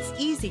 It's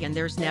easy and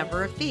there's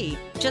never a fee.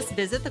 Just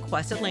visit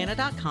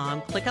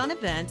thequestatlanta.com, click on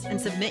events, and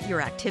submit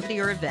your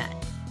activity or event.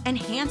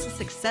 Enhance the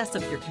success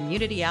of your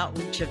community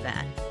outreach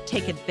event.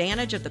 Take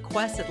advantage of the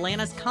Quest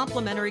Atlanta's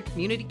complimentary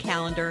community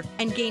calendar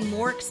and gain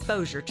more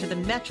exposure to the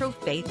Metro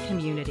faith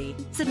community.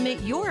 Submit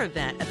your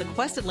event at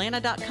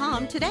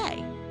thequestatlanta.com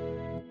today.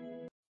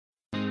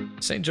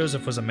 St.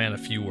 Joseph was a man of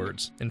few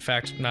words. In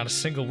fact, not a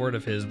single word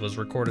of his was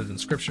recorded in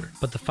Scripture.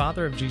 But the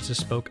Father of Jesus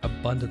spoke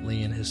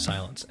abundantly in his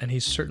silence, and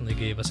he certainly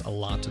gave us a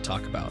lot to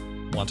talk about.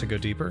 Want to go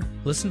deeper?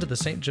 Listen to the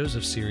St.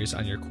 Joseph series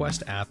on your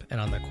Quest app and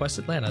on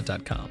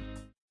thequestatlanta.com.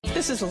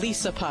 This is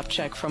Lisa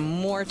Popchak from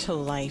More to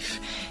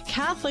Life.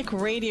 Catholic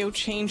radio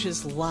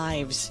changes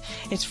lives.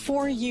 It's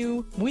for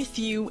you, with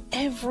you,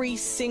 every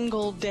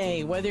single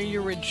day. Whether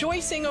you're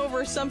rejoicing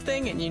over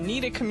something and you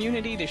need a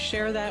community to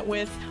share that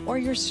with, or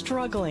you're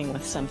struggling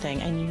with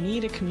something and you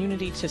need a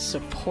community to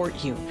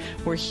support you.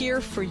 We're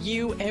here for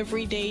you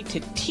every day to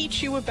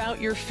teach you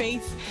about your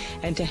faith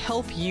and to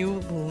help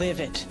you live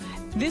it.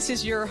 This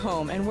is your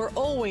home, and we're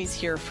always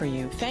here for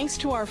you. Thanks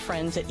to our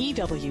friends at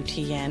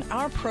EWTN,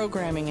 our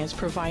programming is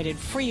provided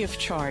free of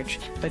charge,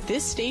 but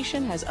this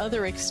station has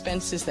other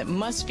expenses that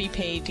must be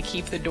paid to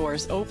keep the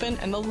doors open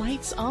and the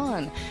lights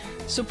on.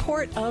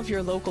 Support of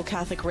your local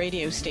Catholic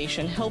radio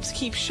station helps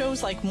keep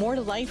shows like More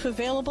to Life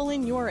available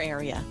in your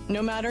area.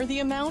 No matter the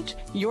amount,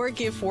 your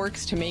gift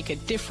works to make a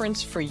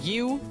difference for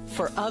you,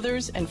 for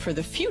others, and for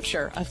the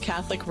future of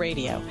Catholic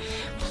radio.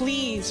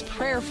 Please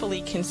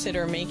prayerfully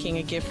consider making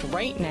a gift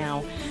right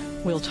now.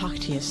 We'll talk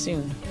to you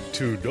soon.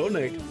 To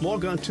donate,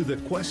 log on to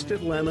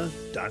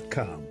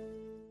thequestatlanta.com.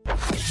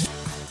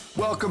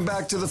 Welcome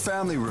back to the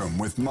Family Room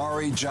with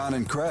Mari, John,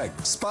 and Craig,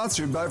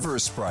 sponsored by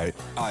VerseBrite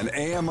on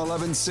AM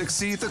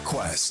 1160 The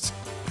Quest.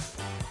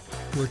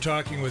 We're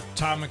talking with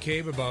Tom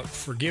McCabe about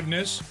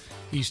forgiveness.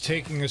 He's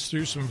taking us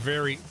through some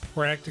very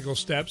practical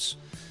steps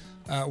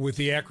with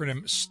the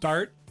acronym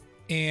START.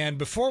 And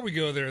before we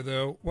go there,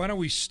 though, why don't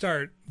we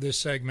start this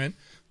segment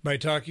by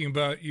talking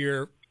about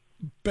your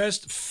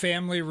best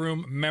family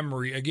room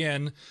memory?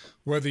 Again,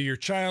 whether your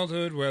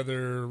childhood,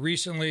 whether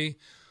recently,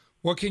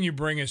 what can you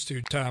bring us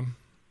to, Tom?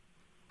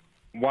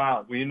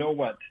 Wow. Well, you know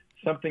what?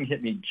 Something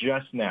hit me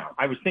just now.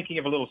 I was thinking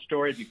of a little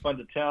story. It'd be fun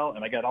to tell,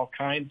 and I got all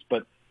kinds,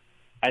 but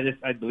I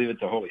believe it's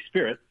the Holy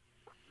Spirit.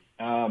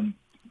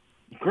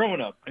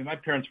 Growing up, my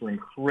parents were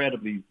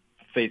incredibly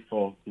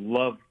faithful,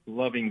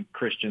 loving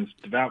Christians,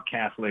 devout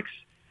Catholics.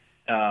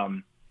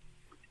 And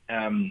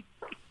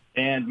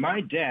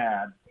my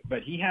dad,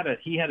 but he had a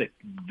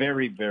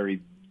very,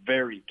 very,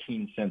 very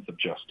keen sense of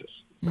justice.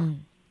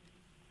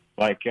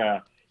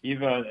 He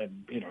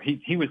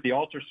was the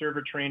altar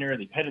server trainer,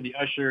 the head of the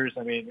ushers.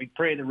 I mean, we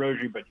pray the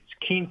rosary, but his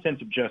keen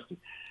sense of justice.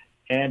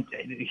 And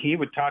he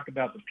would talk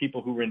about the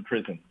people who were in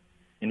prison,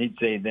 and he'd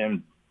say,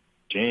 "Them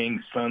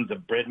dang sons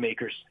of bread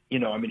makers."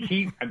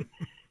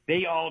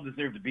 They all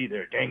deserve to be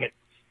there. Dang it!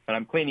 But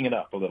I'm cleaning it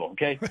up a little,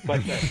 okay?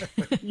 But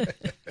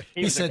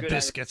he said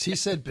biscuits. He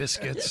said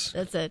biscuits.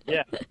 That's it.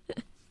 Yeah.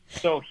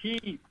 So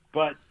he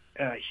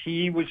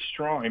was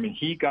strong. I mean,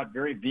 he got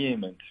very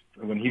vehement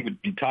when he would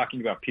be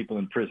talking about people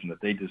in prison, that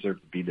they deserved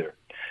to be there.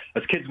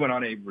 As kids went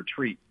on a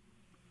retreat,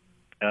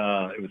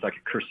 it was like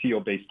a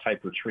Cursillo-based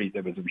type retreat.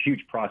 That was a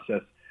huge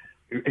process.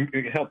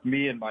 It helped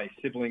me and my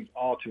siblings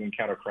all to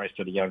encounter Christ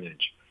at a young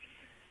age.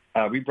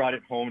 We brought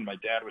it home, and my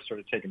dad was sort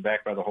of taken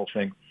back by the whole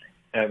thing.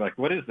 And I'm like,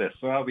 what is this?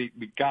 Well, we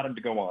got him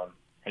to go on.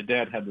 My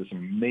dad had this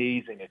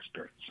amazing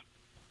experience,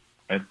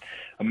 right?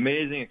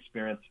 Amazing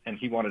experience, and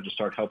he wanted to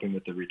start helping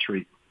with the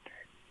retreat.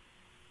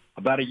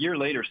 About a year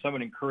later,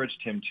 someone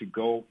encouraged him to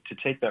go to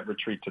take that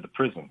retreat to the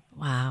prison.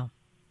 Wow.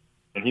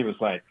 And he was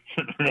like,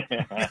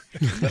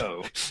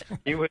 no,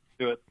 he wouldn't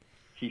do it.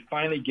 He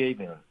finally gave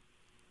in.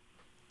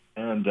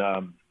 And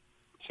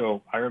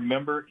so I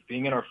remember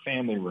being in our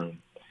family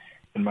room,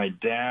 and my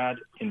dad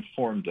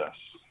informed us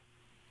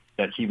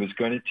that he was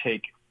going to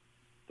take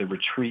the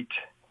retreat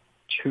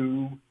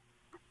to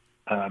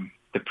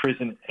the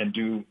prison and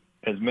do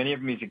as many of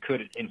them as he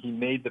could. And he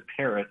made the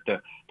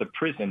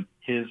prison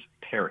his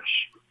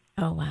parish.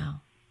 Oh, wow.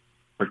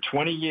 For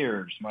 20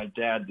 years, my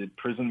dad did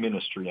prison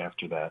ministry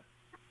after that.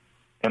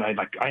 And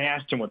I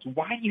asked him once,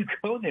 why do you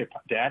go there,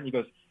 Dad? And he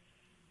goes,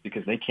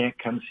 because they can't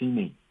come see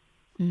me.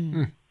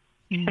 And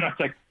I was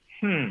like,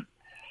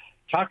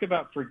 talk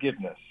about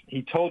forgiveness.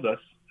 He told us,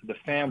 the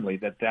family,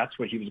 that that's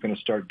what he was going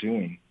to start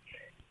doing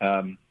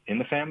in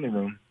the family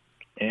room.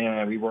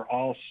 And we were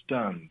all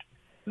stunned.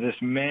 This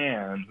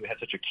man who had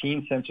such a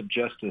keen sense of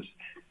justice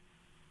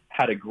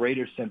had a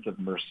greater sense of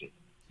mercy,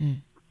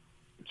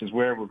 which is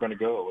where we're going to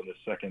go in the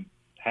second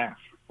half,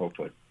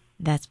 hopefully.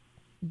 That's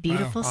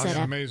beautiful wow,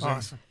 setup. Amazing.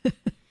 Awesome.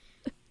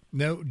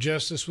 No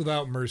justice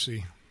without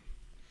mercy.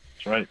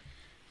 That's right.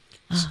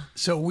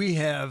 So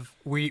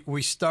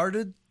we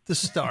started the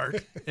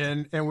start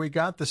and we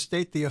got the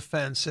state the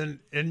offense, and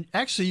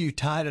actually you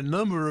tied a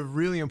number of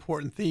really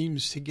important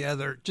themes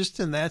together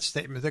just in that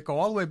statement that go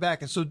all the way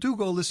back. And so do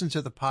go listen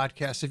to the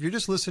podcast. If you're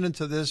just listening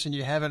to this and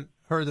you haven't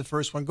heard the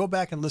first one, go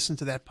back and listen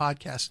to that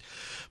podcast.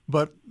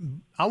 But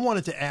I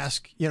wanted to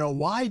ask,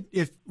 why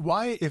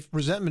if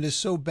resentment is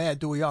so bad,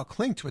 do we all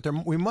cling to it?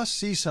 We must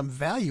see some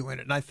value in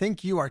it. And I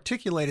think you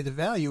articulated the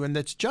value, and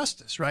that's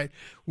justice, right?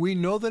 We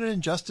know that an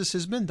injustice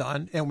has been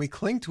done, and we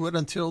cling to it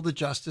until the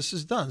justice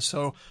is done.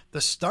 So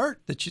the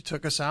start that you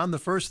took us on, the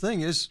first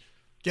thing is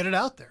get it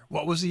out there.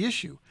 What was the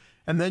issue?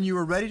 And then you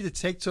were ready to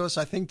take to us,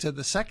 I think, to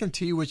the second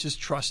T, which is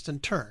trust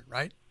and turn,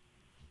 right?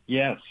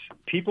 Yes.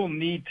 People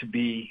need to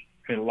be,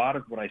 a lot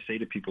of what I say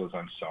to people is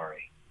I'm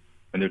sorry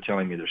when they're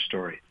telling me their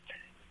story.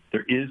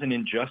 There is an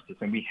injustice,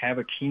 and we have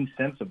a keen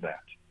sense of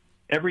that.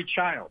 Every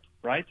child,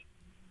 right?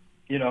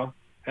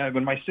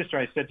 When my sister,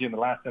 I said to you in the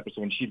last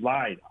episode, when she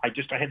lied, I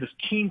had this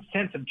keen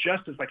sense of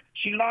justice, like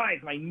she lies,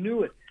 and I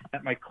knew it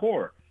at my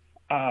core.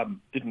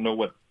 Didn't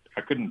know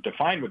I couldn't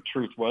define what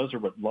truth was or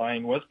what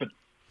lying was, but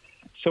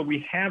so we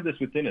have this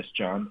within us,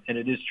 John, and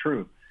it is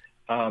true.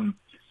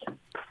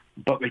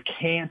 But we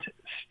can't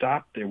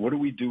stop there. What do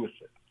we do with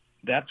it?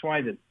 That's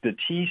why the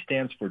T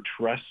stands for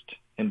trust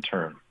and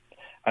turn.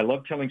 I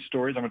love telling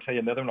stories. I'm going to tell you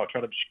another one. I'll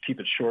try to keep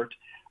it short.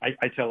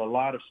 I tell a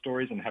lot of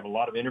stories and have a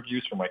lot of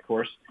interviews for my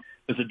course.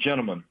 There's a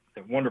gentleman,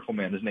 a wonderful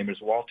man. His name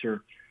is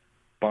Walter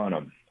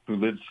Bonham, who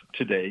lives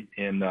today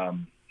in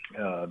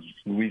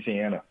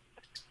Louisiana.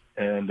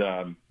 And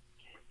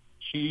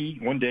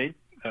one day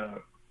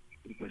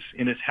was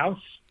in his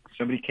house.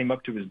 Somebody came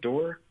up to his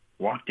door,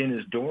 walked in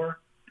his door,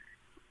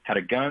 had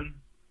a gun,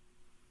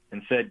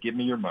 and said, "Give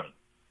me your money."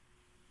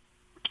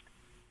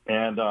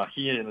 And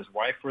he and his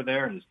wife were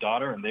there, and his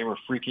daughter, and they were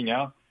freaking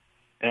out.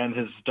 And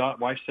his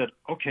wife said,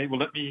 "Okay, well,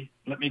 let me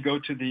go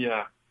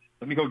to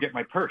let me go get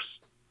my purse."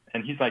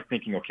 And he's like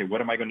thinking, "Okay,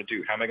 what am I going to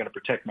do? How am I going to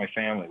protect my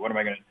family? What am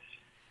I going to?"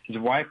 His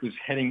wife was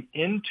heading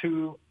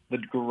into the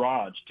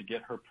garage to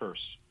get her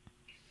purse,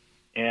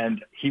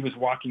 and he was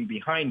walking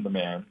behind the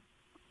man.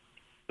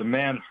 The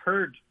man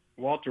heard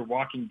Walter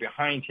walking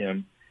behind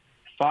him,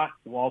 thought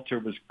Walter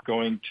was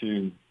going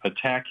to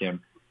attack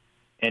him,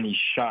 and he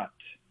shot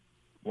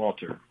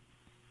Walter.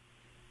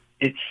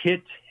 It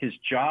hit his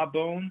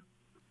jawbone,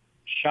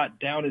 shot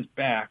down his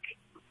back,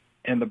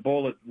 and the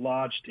bullet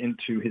lodged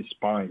into his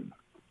spine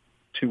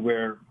to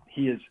where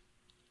he is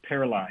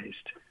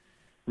paralyzed,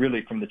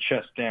 really from the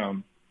chest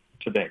down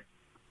today.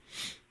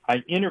 I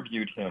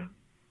interviewed him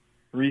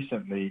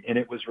recently, and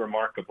it was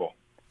remarkable.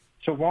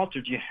 "So,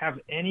 Walter, do you have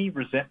any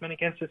resentment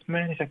against this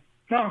man?" He's like,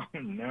 No.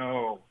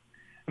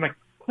 I'm like,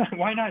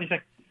 "Why not?" He's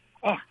like,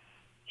 "Oh,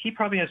 he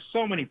probably has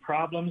so many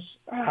problems.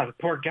 The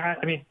poor guy.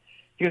 I mean,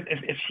 he goes,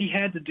 if he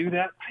had to do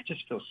that, I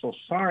just feel so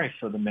sorry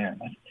for the man."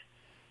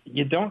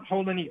 "You don't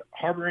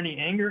harbor any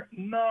anger?"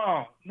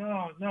 No.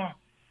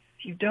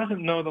 He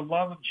doesn't know the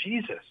love of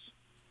Jesus.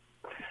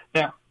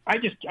 Now,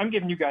 I'm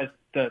giving you guys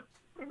the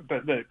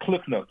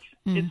Cliff Notes.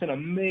 It's an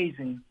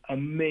amazing,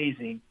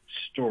 amazing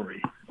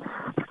story.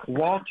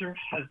 Walter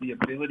has the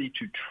ability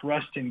to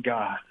trust in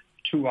God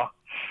to a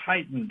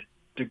heightened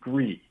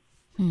degree.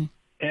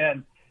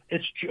 And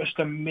it's just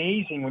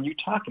amazing when you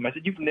talk to him. I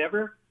said, "You've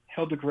never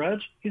held a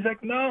grudge?" He's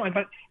like, "No,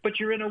 but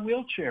you're in a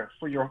wheelchair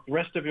for your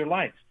rest of your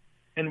life."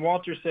 And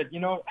Walter said, you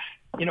know,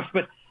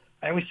 but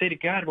I always say to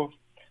God, "Well,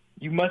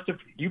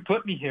 you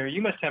put me here.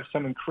 You must have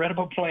some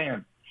incredible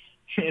plan."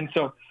 And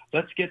so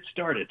let's get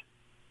started.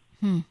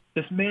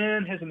 This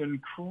man has an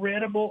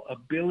incredible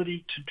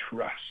ability to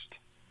trust.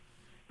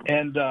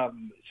 And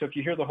so if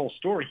you hear the whole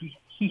story,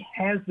 he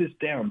has this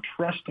down,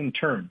 trust and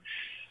turn.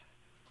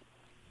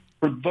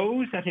 For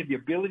those that have the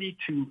ability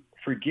to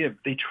forgive,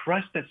 they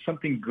trust that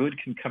something good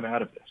can come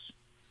out of this.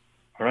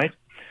 All right?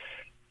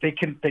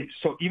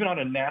 So even on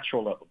a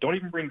natural level, don't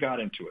even bring God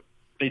into it.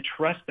 They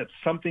trust that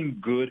something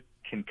good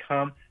can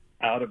come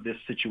out of this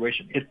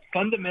situation. It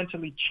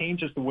fundamentally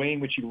changes the way in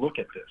which you look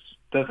at this,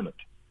 doesn't it?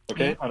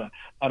 Okay? Yeah.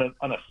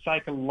 On a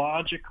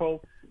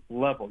psychological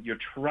level, you're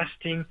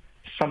trusting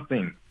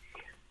something.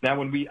 Now,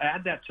 when we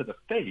add that to the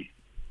faith,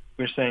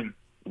 we're saying,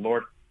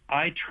 "Lord,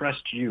 I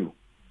trust you."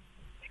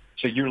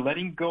 So you're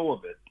letting go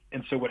of it.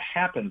 And so what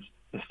happens,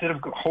 instead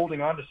of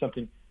holding on to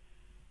something,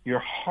 your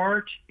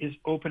heart is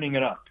opening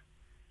it up.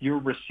 You're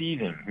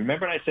receiving.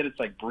 Remember I said it's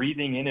like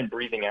breathing in and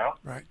breathing out?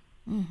 Right.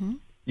 Mm-hmm.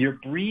 You're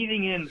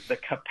breathing in the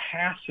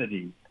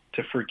capacity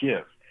to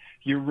forgive.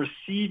 You're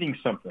receiving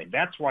something.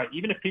 That's why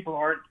even if people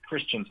aren't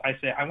Christians, I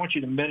say, I want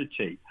you to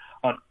meditate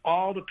on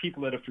all the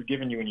people that have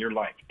forgiven you in your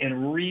life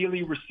and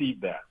really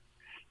receive that,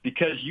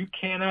 because you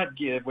cannot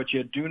give what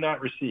you do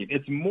not receive.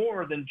 It's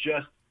more than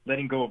just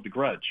letting go of the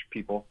grudge,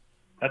 people.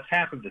 That's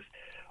half of this.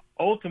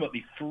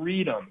 Ultimately,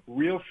 freedom,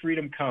 real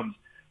freedom comes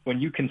when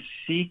you can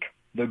seek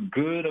the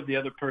good of the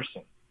other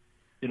person.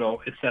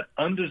 It's that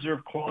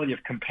undeserved quality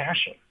of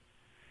compassion,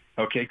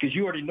 okay? Because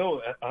you already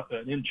know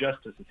an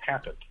injustice has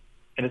happened.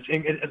 And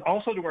it's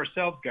also to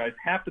ourselves, guys,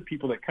 half the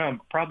people that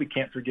come probably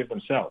can't forgive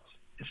themselves.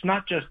 It's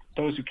not just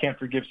those who can't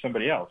forgive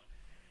somebody else.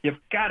 You've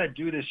got to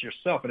do this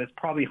yourself, and it's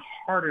probably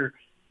harder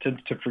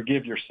to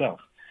forgive yourself.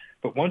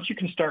 But once you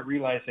can start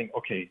realizing,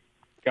 okay,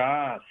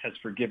 God has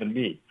forgiven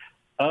me,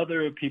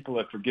 other people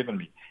have forgiven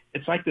me,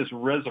 it's like this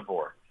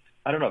reservoir.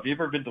 I don't know, have you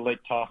ever been to Lake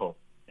Tahoe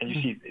and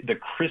you see the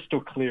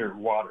crystal clear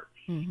water?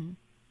 Mm-hmm.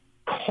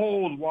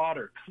 Cold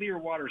water, clear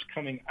water is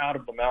coming out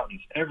of the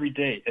mountains every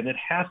day, and it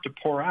has to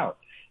pour out.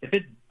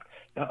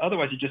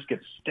 Otherwise it just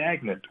gets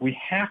stagnant. We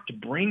have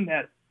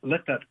to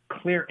let that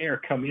clear air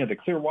come in, the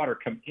clear water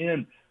come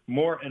in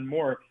more and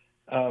more,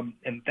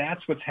 and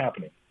that's what's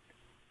happening.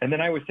 And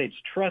then I would say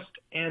it's trust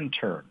and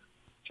turn.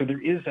 So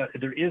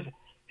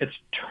it's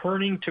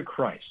turning to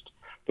Christ.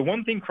 The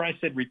one thing Christ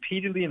said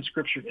repeatedly in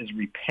Scripture is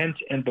repent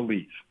and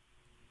believe.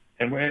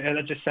 And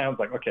it just sounds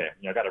like, okay,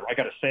 I got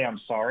to say I'm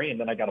sorry, and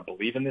then I got to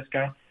believe in this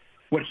guy.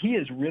 What he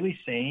is really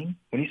saying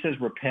when he says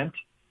repent,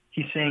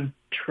 he's saying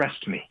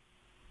trust me.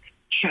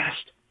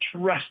 Just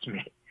trust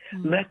me.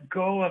 Mm-hmm. Let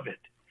go of it.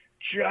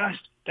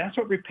 That's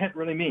what repent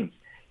really means.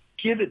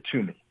 Give it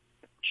to me.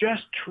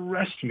 Just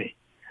trust me.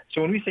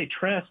 So when we say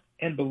trust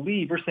and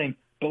believe, we're saying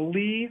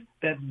believe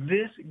that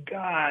this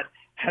God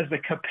has the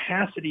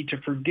capacity to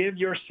forgive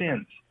your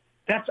sins.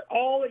 That's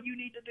all that you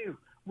need to do.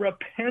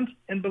 Repent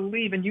and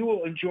believe, and you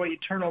will enjoy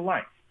eternal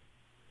life.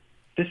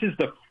 This is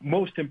the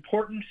most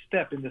important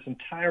step in this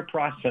entire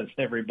process,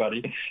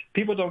 everybody.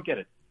 People don't get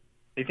it.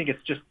 They think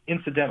it's just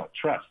incidental.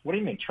 Trust. What do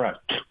you mean trust?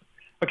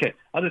 Okay,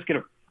 I'll just get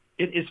it.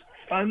 It is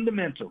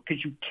fundamental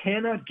because you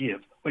cannot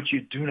give what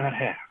you do not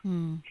have.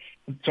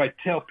 So I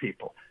tell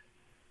people,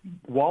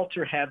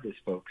 Walter had this,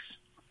 folks.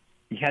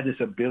 he had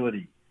this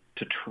ability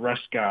to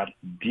trust God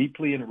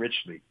deeply and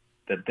richly,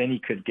 that then he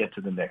could get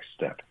to the next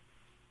step.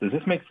 Does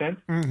this make sense?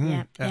 Mm-hmm.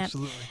 Yep,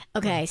 Absolutely.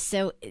 Okay,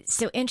 so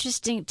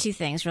interesting, two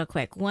things real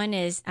quick. One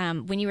is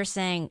when you were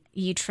saying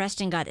you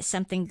trust in God that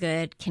something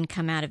good can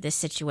come out of this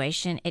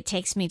situation, it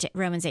takes me to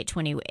Romans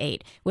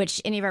 8:28, which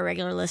any of our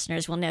regular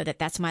listeners will know that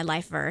that's my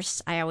life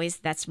verse.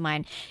 That's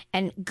mine.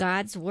 And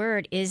God's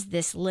word is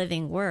this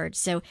living word.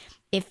 So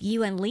if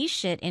you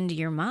unleash it into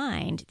your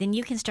mind, then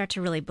you can start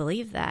to really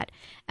believe that.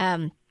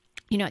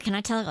 You know, can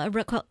I tell a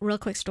real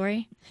quick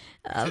story?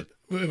 Are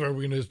we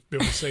going to be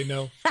able to say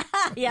no?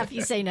 Yeah, if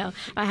you say no,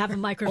 I have a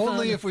microphone.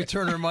 Only if we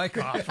turn our mic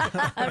off.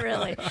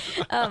 Really.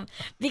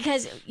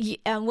 Because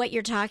what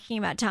you're talking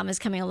about, Tom, is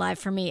coming alive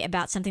for me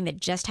about something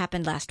that just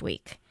happened last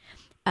week.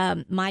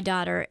 My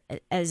daughter,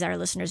 as our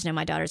listeners know,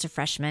 my daughter's a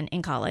freshman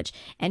in college,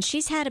 and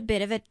she's had a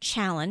bit of a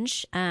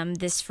challenge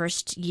this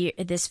first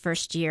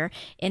year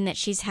in that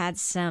she's had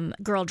some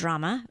girl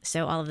drama.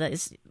 So all of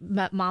those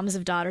moms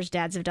of daughters,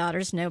 dads of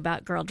daughters know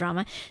about girl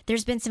drama.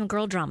 There's been some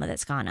girl drama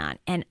that's gone on,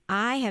 and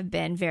I have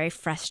been very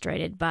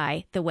frustrated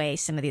by the way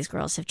some of these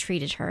girls have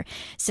treated her.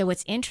 So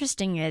what's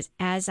interesting is,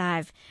 as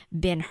I've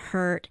been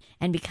hurt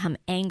and become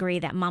angry,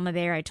 that Mama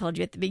Bear, I told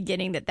you at the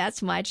beginning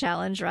that's my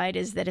challenge, right?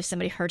 Is that if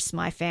somebody hurts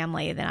my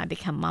family, then I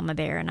become Mama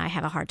Bear and I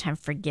have a hard time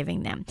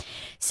forgiving them.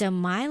 So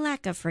my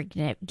lack of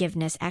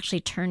forgiveness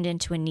actually turned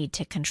into a need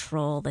to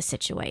control the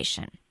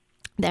situation.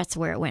 That's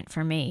where it went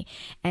for me.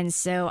 And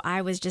so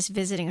I was just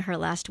visiting her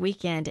last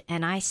weekend,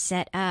 and I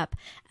set up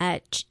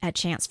a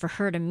chance for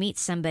her to meet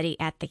somebody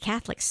at the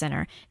Catholic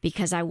Center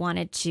because I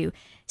wanted to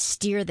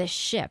steer the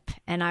ship,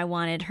 and I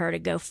wanted her to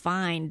go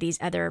find these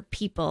other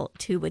people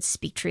who would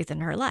speak truth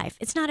in her life.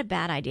 It's not a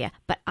bad idea,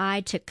 but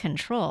I took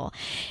control.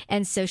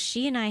 And so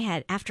she and I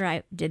had, after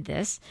I did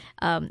this,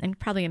 and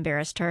probably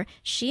embarrassed her,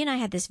 she and I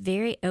had this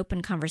very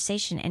open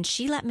conversation, and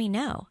she let me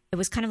know. It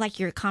was kind of like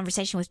your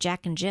conversation with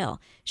Jack and Jill.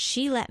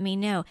 She let me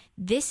know,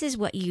 this is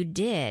what you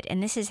did,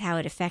 and this is how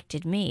it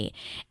affected me.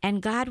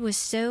 And God was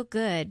so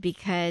good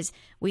because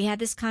we had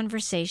this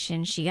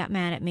conversation. She got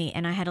mad at me,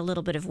 and I had a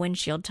little bit of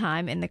windshield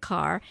time in the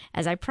car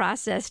as I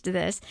processed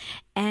this.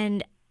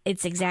 And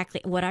it's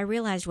exactly what I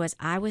realized was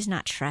I was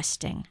not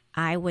trusting.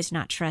 I was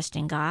not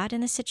trusting God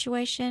in the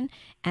situation,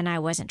 and I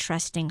wasn't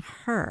trusting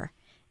her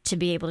to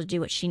be able to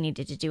do what she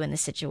needed to do in the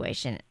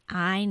situation.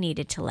 I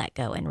needed to let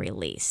go and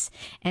release.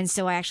 And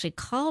so I actually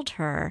called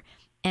her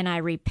and I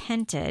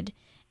repented,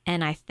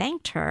 and I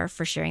thanked her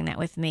for sharing that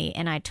with me.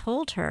 And I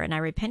told her, and I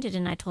repented,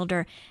 and I told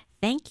her,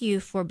 thank you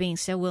for being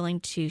so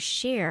willing to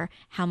share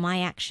how my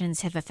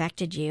actions have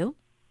affected you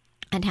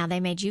and how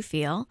they made you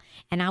feel.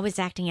 And I was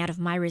acting out of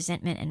my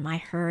resentment and my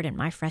hurt and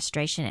my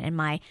frustration and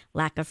my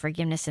lack of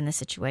forgiveness in the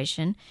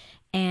situation.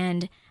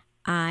 And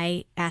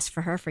I asked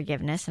for her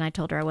forgiveness, and I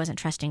told her I wasn't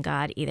trusting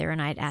God either,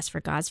 and I'd asked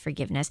for God's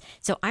forgiveness.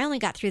 So I only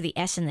got through the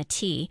S and the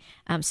T,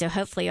 so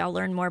hopefully I'll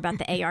learn more about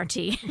the ART.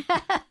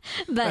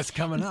 But, that's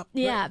coming up.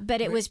 Yeah,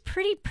 but it was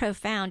pretty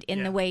profound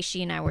in the way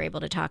she and I were able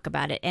to talk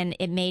about it, and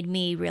it made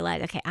me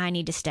realize, okay, I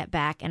need to step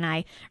back, and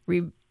I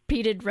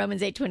repeated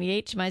Romans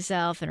 8:28 to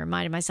myself and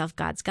reminded myself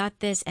God's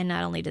got this, and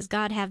not only does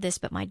God have this,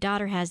 but my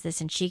daughter has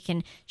this, and she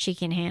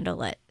can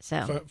handle it.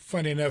 So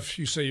funny enough,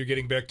 you say you're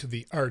getting back to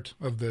the art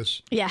of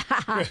this. Yeah,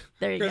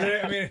 there you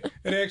go. I mean,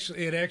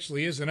 it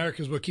actually is an art,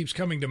 because what keeps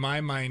coming to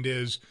my mind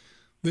is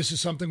this is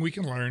something we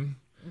can learn.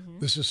 Mm-hmm.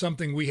 This is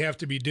something we have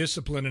to be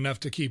disciplined enough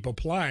to keep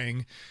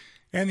applying.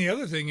 And the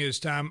other thing is,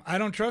 Tom, I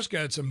don't trust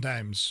God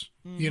sometimes.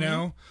 Mm-hmm. You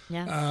know,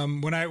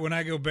 when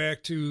I go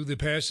back to the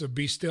passage of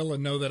be still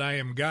and know that I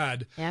am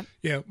God. Yep.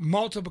 Yeah,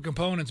 multiple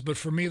components, but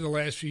for me the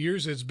last few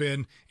years it's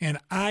been, and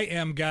I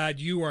am God,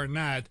 you are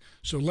not.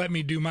 So let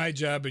me do my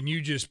job and you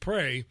just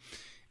pray.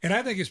 And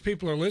I think as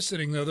people are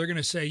listening, though, they're going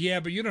to say, yeah,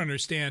 but you don't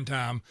understand,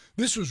 Tom.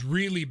 This was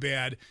really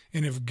bad.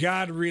 And if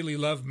God really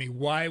loved me,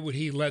 why would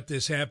he let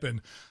this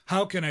happen?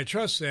 How can I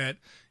trust that?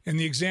 And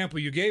the example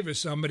you gave is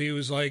somebody who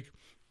was like,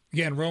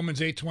 again, Romans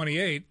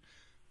 8:28,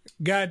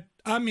 God,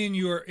 I'm in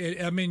your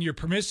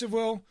permissive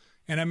will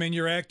and I'm in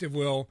your active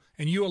will,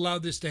 and you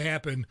allowed this to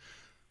happen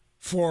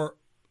for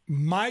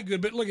my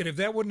good. But look at, if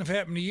that wouldn't have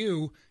happened to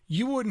you,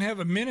 you wouldn't have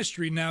a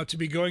ministry now to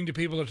be going to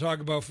people to talk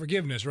about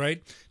forgiveness,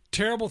 right?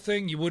 Terrible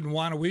thing. You wouldn't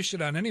want to wish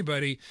it on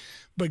anybody.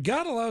 But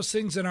God allows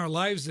things in our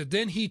lives that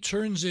then he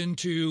turns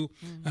into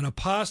an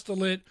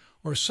apostolate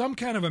or some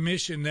kind of a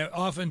mission that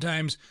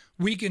oftentimes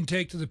we can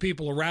take to the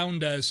people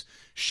around us,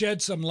 shed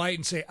some light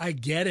and say, I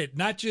get it.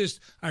 Not just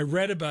I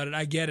read about it,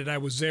 I get it. I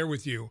was there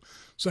with you.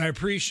 So I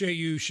appreciate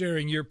you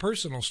sharing your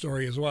personal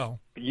story as well.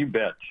 You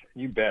bet.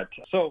 You bet.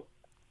 So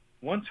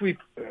once we've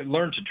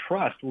learned to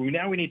trust, we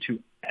need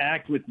to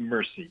act with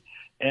mercy.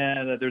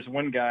 And there's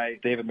one guy,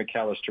 David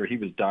McAllister, he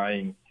was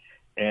dying,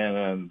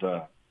 and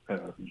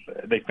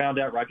they found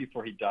out right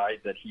before he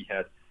died that he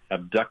had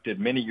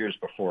abducted, many years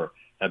before,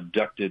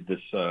 abducted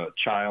this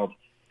child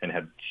and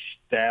had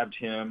stabbed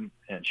him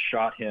and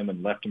shot him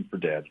and left him for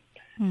dead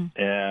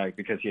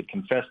because he had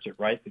confessed it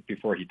right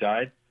before he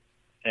died.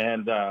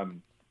 And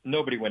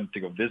nobody went to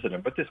go visit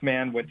him. But this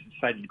man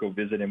decided to go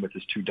visit him with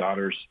his two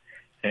daughters.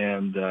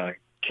 and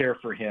care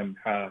for him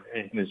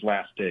in his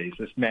last days.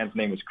 This man's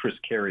name was Chris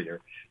Carrier,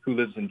 who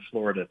lives in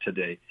Florida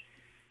today.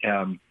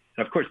 And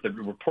of course, the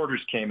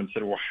reporters came and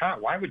said, "Well,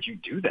 why would you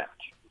do that?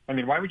 I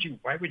mean, why would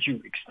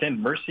you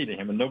extend mercy to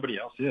him and nobody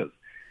else is?"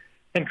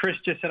 And Chris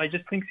just said, "I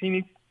just think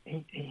he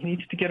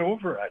needs to get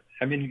over it.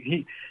 I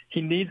mean,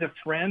 he needs a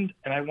friend,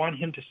 and I want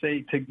him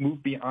to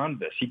move beyond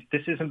this.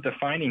 This isn't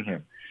defining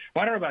him."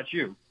 Well, I don't know about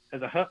you.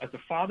 As a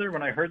father,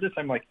 when I heard this,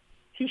 I'm like,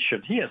 he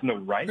has no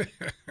right.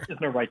 He has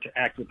no right to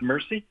act with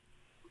mercy.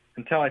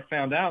 Until I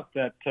found out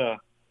that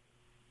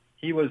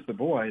he was the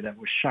boy that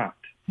was shot,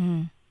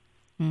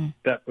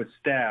 that was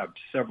stabbed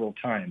several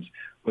times,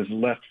 was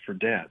left for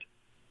dead.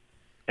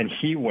 And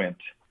he went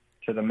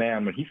to the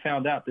man. When he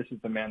found out this is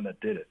the man that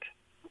did it,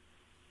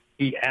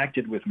 he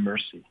acted with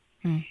mercy.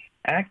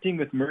 Acting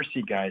with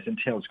mercy, guys,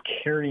 entails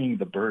carrying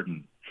the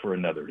burden for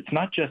another. It's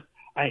not just,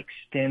 I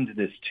extend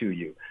this to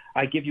you.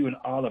 I give you an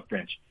olive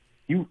branch.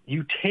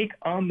 You take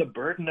on the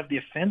burden of the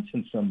offense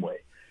in some way.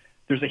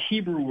 There's a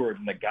Hebrew word,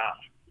 nagah,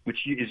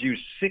 which is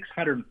used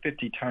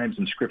 650 times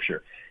in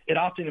Scripture. It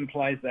often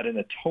implies that an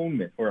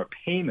atonement or a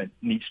payment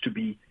needs to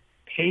be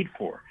paid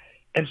for.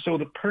 And so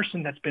the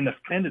person that's been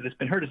offended, that's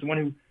been hurt, is the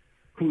one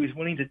who is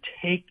willing to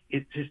take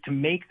it, is to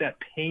make that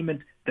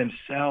payment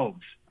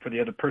themselves for the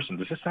other person.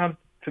 Does this sound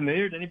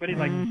familiar to anybody,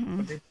 like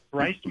what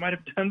Christ might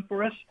have done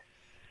for us?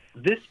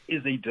 This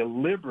is a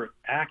deliberate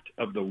act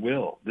of the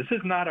will. This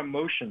is not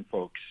emotion,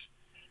 folks.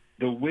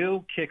 The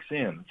will kicks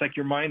in. It's like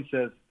your mind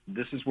says,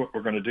 this is what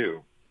we're going to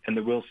do. And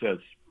the will says,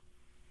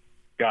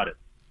 got it,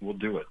 we'll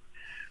do it.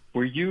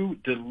 Where you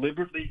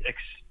deliberately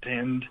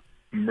extend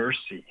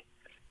mercy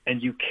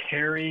and you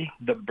carry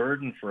the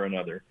burden for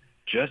another,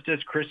 just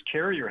as Chris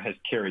Carrier has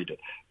carried it,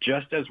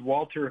 just as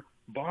Walter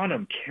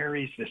Bonham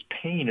carries this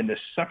pain and this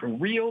suffering,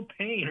 real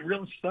pain,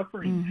 real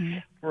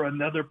suffering for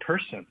another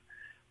person.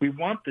 We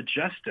want the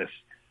justice,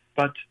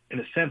 but in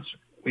a sense,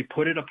 we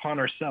put it upon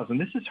ourselves. And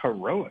this is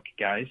heroic,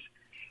 guys.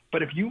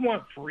 But if you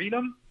want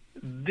freedom,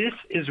 this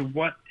is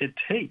what it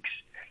takes.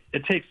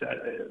 It takes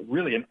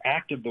really an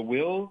act of the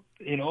will,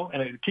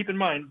 and keep in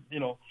mind,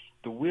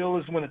 the will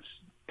is when it's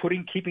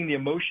keeping the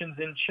emotions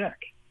in check,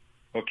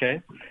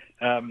 okay?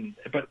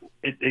 But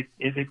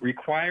it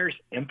requires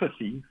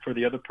empathy for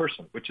the other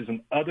person, which is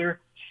an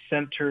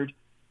other-centered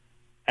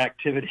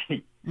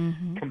activity.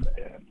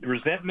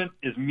 Resentment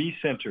is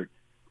me-centered.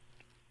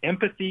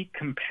 Empathy,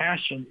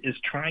 compassion is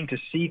trying to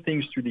see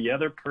things through the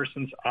other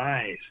person's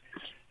eyes.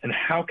 And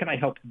how can I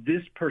help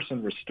this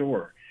person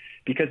restore?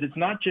 Because it's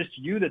not just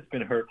you that's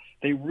been hurt.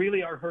 They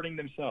really are hurting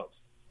themselves.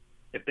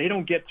 If they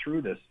don't get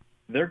through this,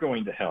 they're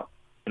going to hell.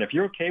 And if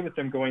you're okay with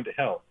them going to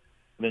hell,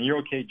 then you're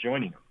okay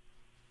joining them.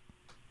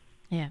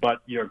 Yeah.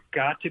 But you've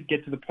got to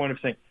get to the point of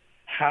saying,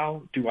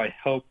 how do I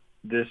help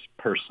this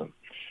person?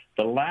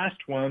 The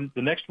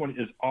next one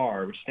is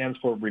R, which stands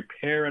for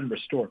repair and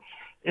restore.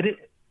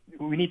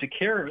 We need to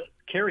carry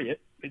it,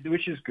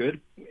 which is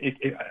good.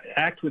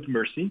 Act with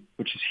mercy,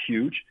 which is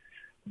huge.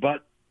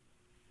 But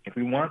if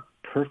we want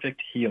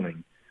perfect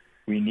healing,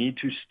 we need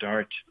to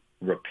start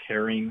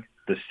repairing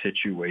the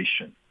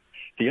situation.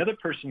 The other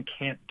person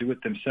can't do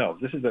it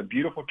themselves. This is a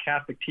beautiful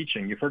Catholic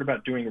teaching. You've heard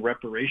about doing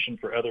reparation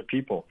for other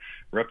people,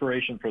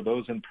 reparation for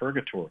those in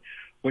purgatory.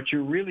 What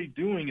you're really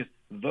doing is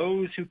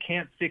those who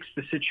can't fix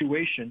the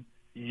situation,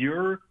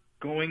 you're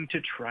going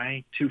to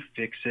try to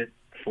fix it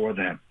for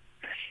them.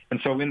 And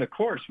so in the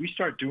Course, we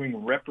start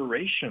doing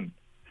reparation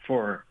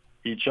for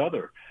each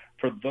other,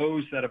 for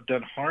those that have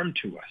done harm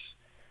to us.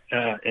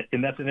 And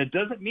it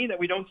doesn't mean that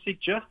we don't seek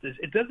justice.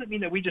 It doesn't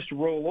mean that we just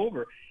roll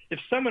over. If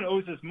someone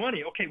owes us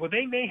money, okay, well,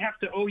 they may have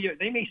to owe you.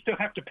 They may still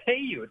have to pay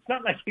you. It's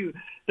not like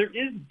there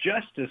is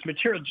justice,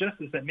 material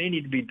justice that may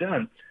need to be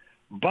done.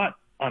 But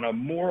on a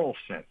moral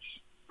sense,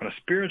 on a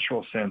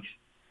spiritual sense,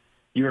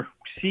 you're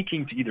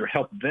seeking to either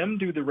help them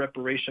do the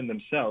reparation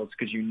themselves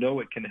because you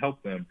know it can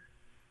help them,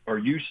 or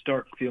you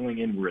start filling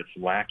in where it's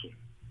lacking.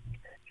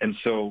 And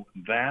so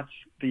that's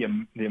the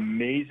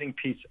amazing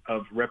piece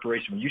of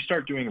reparation. When you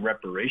start doing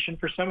reparation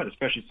for someone,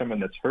 especially someone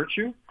that's hurt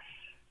you,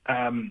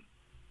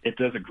 it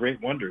does a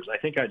great wonders. I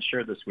think I'd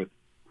shared this with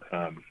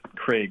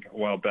Craig a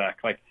while back.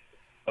 Like,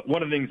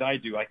 one of the things I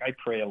do, I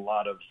pray a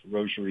lot of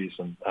rosaries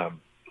and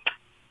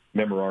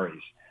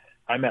memoraries.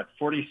 I'm at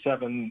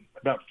 500,000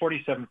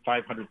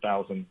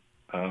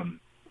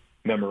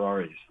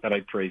 memoraries that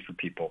I pray for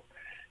people.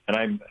 And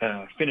I'm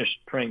finished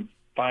praying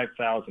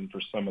 5,000 for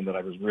someone that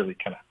I was really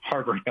kind of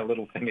harboring a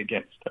little thing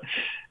against.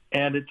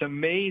 And it's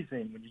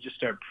amazing when you just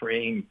start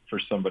praying for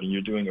somebody,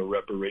 you're doing a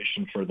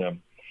reparation for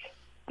them,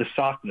 the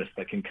softness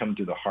that can come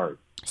to the heart.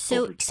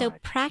 So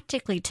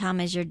practically, Tom,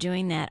 as you're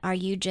doing that, are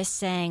you just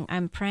saying,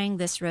 I'm praying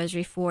this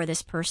rosary for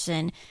this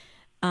person,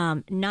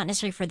 not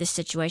necessarily for this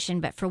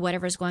situation, but for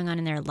whatever's going on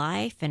in their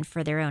life and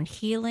for their own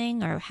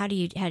healing? Or how do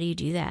you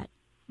do that?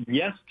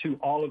 Yes to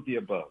all of the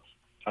above.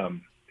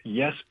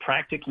 Yes,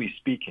 practically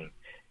speaking.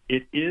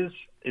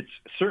 It's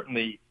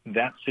certainly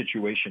that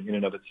situation in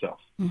and of itself.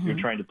 You're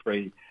trying to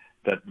pray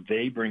that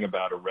they bring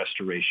about a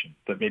restoration,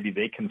 that maybe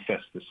they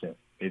confess the sin,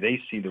 maybe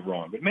they see the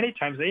wrong. But many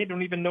times they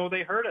don't even know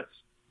they hurt us.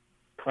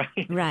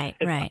 right?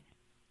 Right.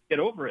 Get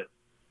over it,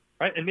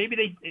 right? And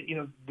maybe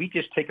we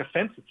just take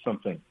offense at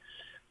something.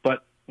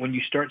 But when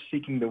you start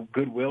seeking the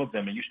goodwill of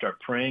them and you start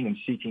praying and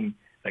seeking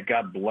that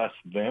God bless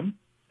them,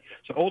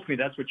 so ultimately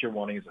that's what you're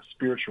wanting is a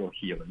spiritual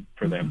healing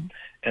for them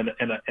and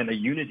a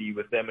unity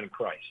with them in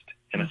Christ.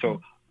 And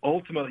so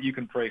ultimately you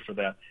can pray for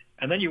that.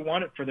 And then you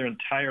want it for their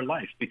entire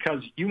life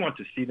because you want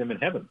to see them in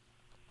heaven.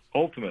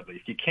 Ultimately,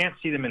 if you can't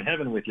see them in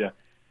heaven with you,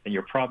 then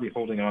you're probably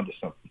holding on to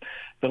something.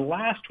 The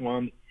last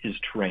one is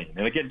training.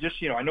 And again, just,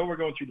 I know we're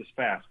going through this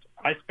fast.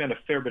 I spend a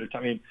fair bit of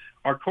time. I mean,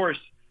 our course,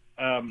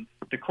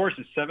 the course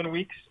is 7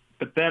 weeks,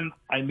 but then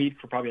I meet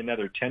for probably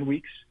another 10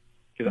 weeks.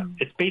 Because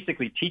it's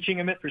basically teaching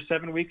them it for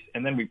 7 weeks,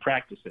 and then we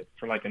practice it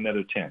for like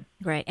another 10.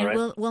 Right.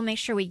 And we'll make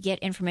sure we get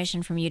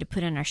information from you to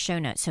put in our show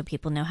notes so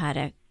people know how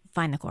to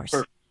find the course.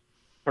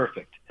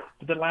 Perfect.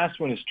 But the last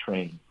one is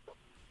training.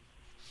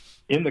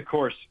 In the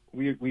course,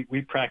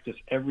 we practice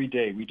every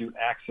day. We do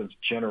acts of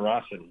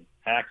generosity,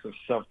 acts of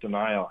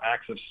self-denial,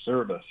 acts of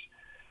service,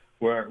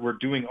 where we're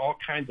doing all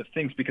kinds of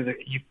things because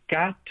you've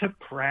got to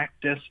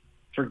practice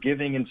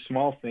forgiving in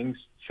small things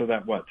so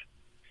that what?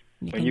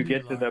 When you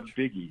get to the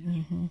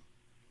biggies,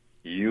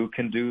 you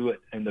can do it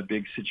in the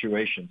big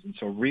situations. And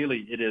so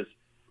really it is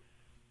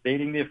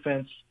stating the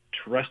offense,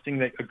 trusting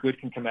that a good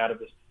can come out of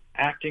this,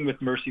 acting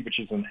with mercy, which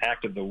is an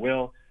act of the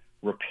will,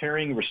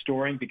 repairing,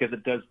 restoring, because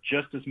it does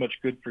just as much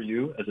good for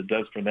you as it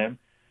does for them.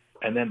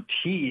 And then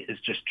T is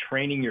just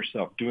training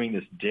yourself, doing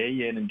this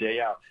day in and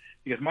day out.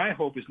 Because my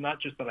hope is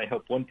not just that I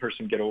help one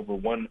person get over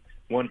one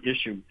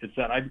issue, it's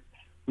that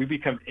we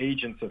become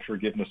agents of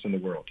forgiveness in the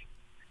world.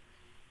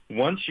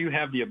 Once you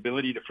have the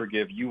ability to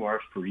forgive, you are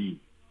free.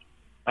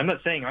 I'm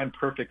not saying I'm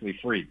perfectly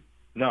free.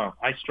 No,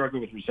 I struggle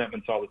with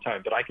resentments all the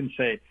time. But I can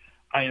say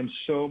I am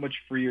so much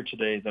freer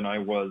today than I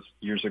was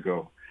years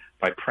ago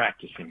by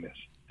practicing this.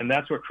 And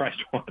that's what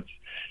Christ wants,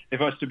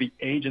 for us to be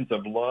agents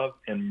of love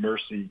and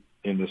mercy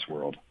in this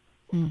world.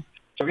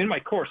 So in my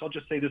course, I'll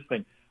just say this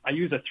thing. I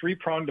use a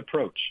 3-pronged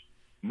approach,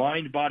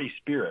 mind, body,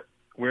 spirit,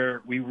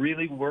 where we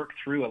really work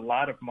through a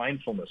lot of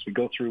mindfulness. We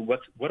go through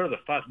what are the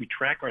thoughts. We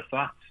track our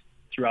thoughts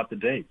throughout the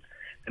day.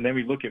 And then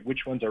we look at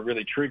which ones are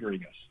really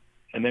triggering us.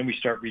 And then we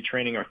start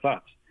retraining our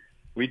thoughts.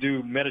 We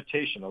do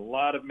meditation, a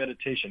lot of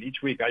meditation.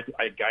 Each week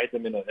I guide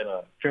them in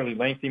a fairly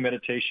lengthy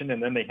meditation,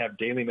 and then they have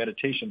daily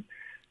meditation.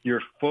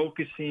 You're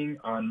focusing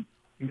on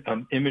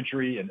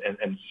imagery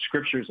and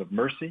scriptures of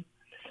mercy.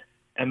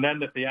 And then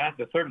the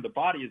third, the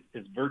body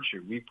is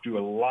virtue. We do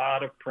a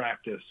lot of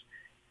practice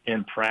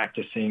in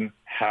practicing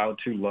how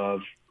to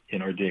love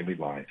in our daily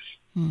lives.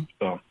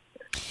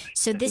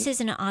 So this is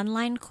an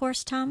online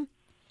course, Tom?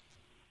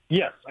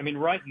 Yes. I mean,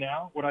 right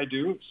now, what I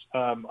do is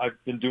I've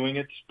been doing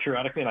it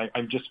periodically, and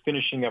I'm just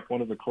finishing up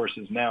one of the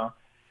courses now.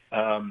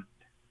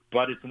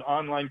 But it's an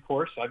online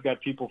course. I've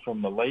got people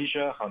from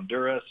Malaysia,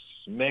 Honduras,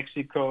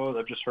 Mexico.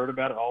 I've just heard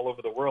about it all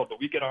over the world. But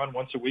we get on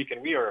once a week,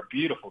 and we are a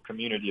beautiful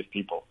community of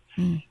people.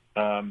 And,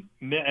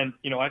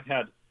 I've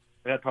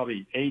had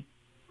probably 8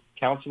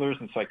 counselors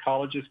and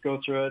psychologists go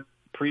through it,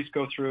 priests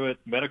go through it,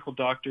 medical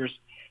doctors.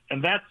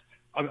 And that's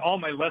all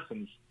my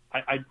lessons.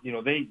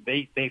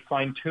 They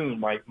fine tune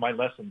my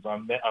lessons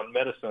on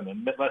medicine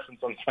and lessons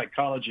on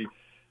psychology.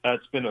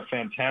 It's been a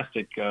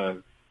fantastic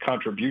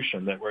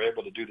contribution that we're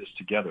able to do this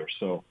together.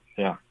 So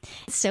yeah.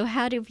 So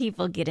how do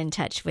people get in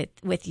touch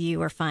with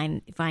you or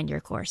find your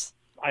course?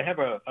 I have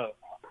a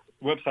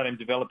website I'm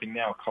developing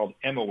now called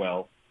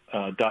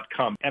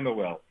Emmanuel.com.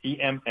 Emmanuel,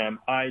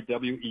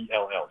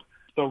 EMMIWELL.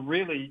 So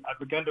really, I've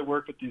begun to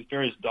work with these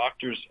various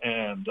doctors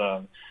and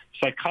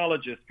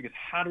psychologists because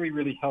how do we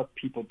really help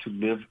people to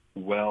live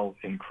well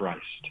in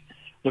Christ?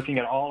 Looking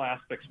at all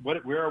aspects,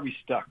 where are we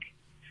stuck?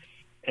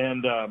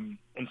 And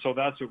so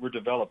that's what we're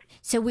developing.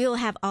 So we will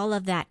have all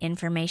of that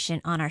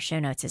information on our show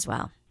notes as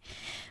well.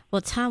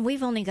 Well, Tom,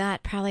 we've only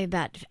got probably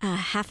about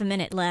half a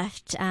minute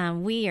left.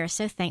 We are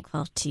so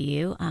thankful to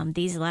you.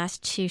 These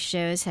last 2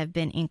 shows have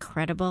been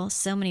incredible.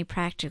 So many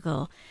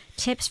practical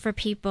tips for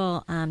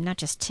people, not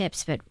just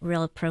tips, but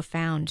real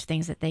profound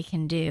things that they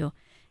can do.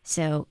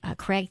 So,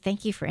 Craig,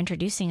 thank you for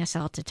introducing us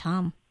all to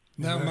Tom.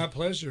 No, my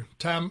pleasure.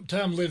 Tom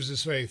lives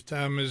his faith.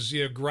 Tom is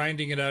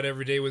grinding it out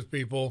every day with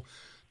people.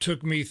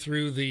 Took me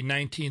through the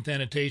 19th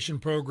annotation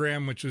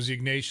program, which was the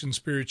Ignatian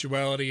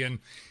spirituality, and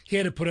he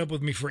had to put up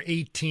with me for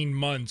 18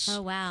 months.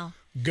 Oh, wow.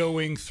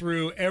 Going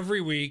through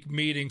every week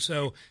meeting.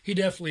 So he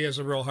definitely has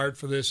a real heart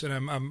for this, and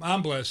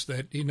I'm blessed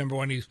that he, number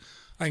one,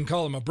 I can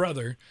call him a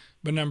brother,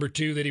 but number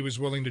 2, that he was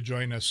willing to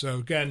join us. So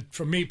again,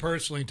 from me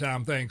personally,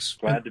 Tom, thanks.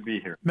 Glad to be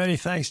here. Many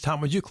thanks,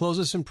 Tom. Would you close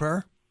us in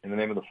prayer? In the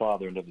name of the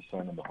Father, and of the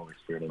Son, and the Holy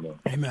Spirit, amen.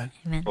 Amen.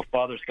 Amen. Well,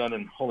 Father, Son,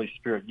 and Holy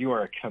Spirit, you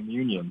are a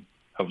communion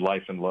of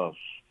life and love.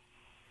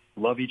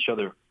 Love each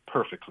other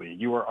perfectly.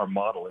 You are our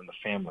model in the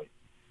family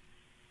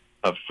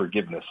of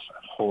forgiveness,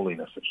 of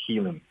holiness, of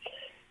healing.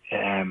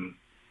 And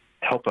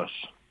help us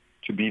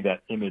to be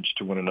that image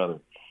to one another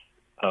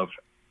of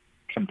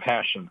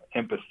compassion,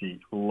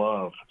 empathy,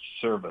 love,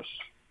 service,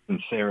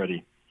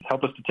 sincerity.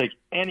 Help us to take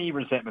any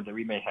resentment that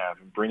we may have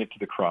and bring it to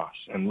the cross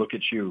and look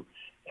at you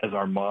as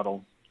our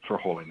model for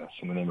holiness.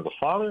 In the name of the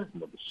Father,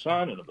 and of the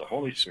Son, and of the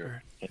Holy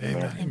Spirit.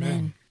 Amen.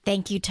 Amen.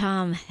 Thank you,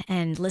 Tom.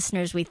 And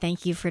listeners, we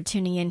thank you for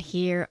tuning in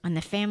here on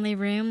the Family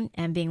Room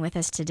and being with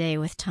us today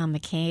with Tom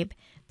McCabe.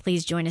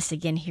 Please join us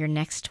again here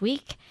next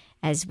week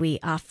as we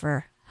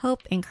offer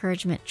hope,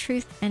 encouragement,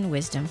 truth, and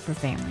wisdom for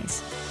families.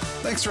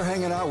 Thanks for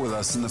hanging out with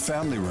us in the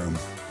Family Room,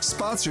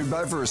 sponsored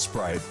by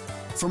VerseBrite.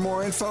 For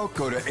more info,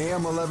 go to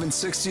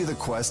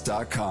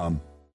am1160thequest.com.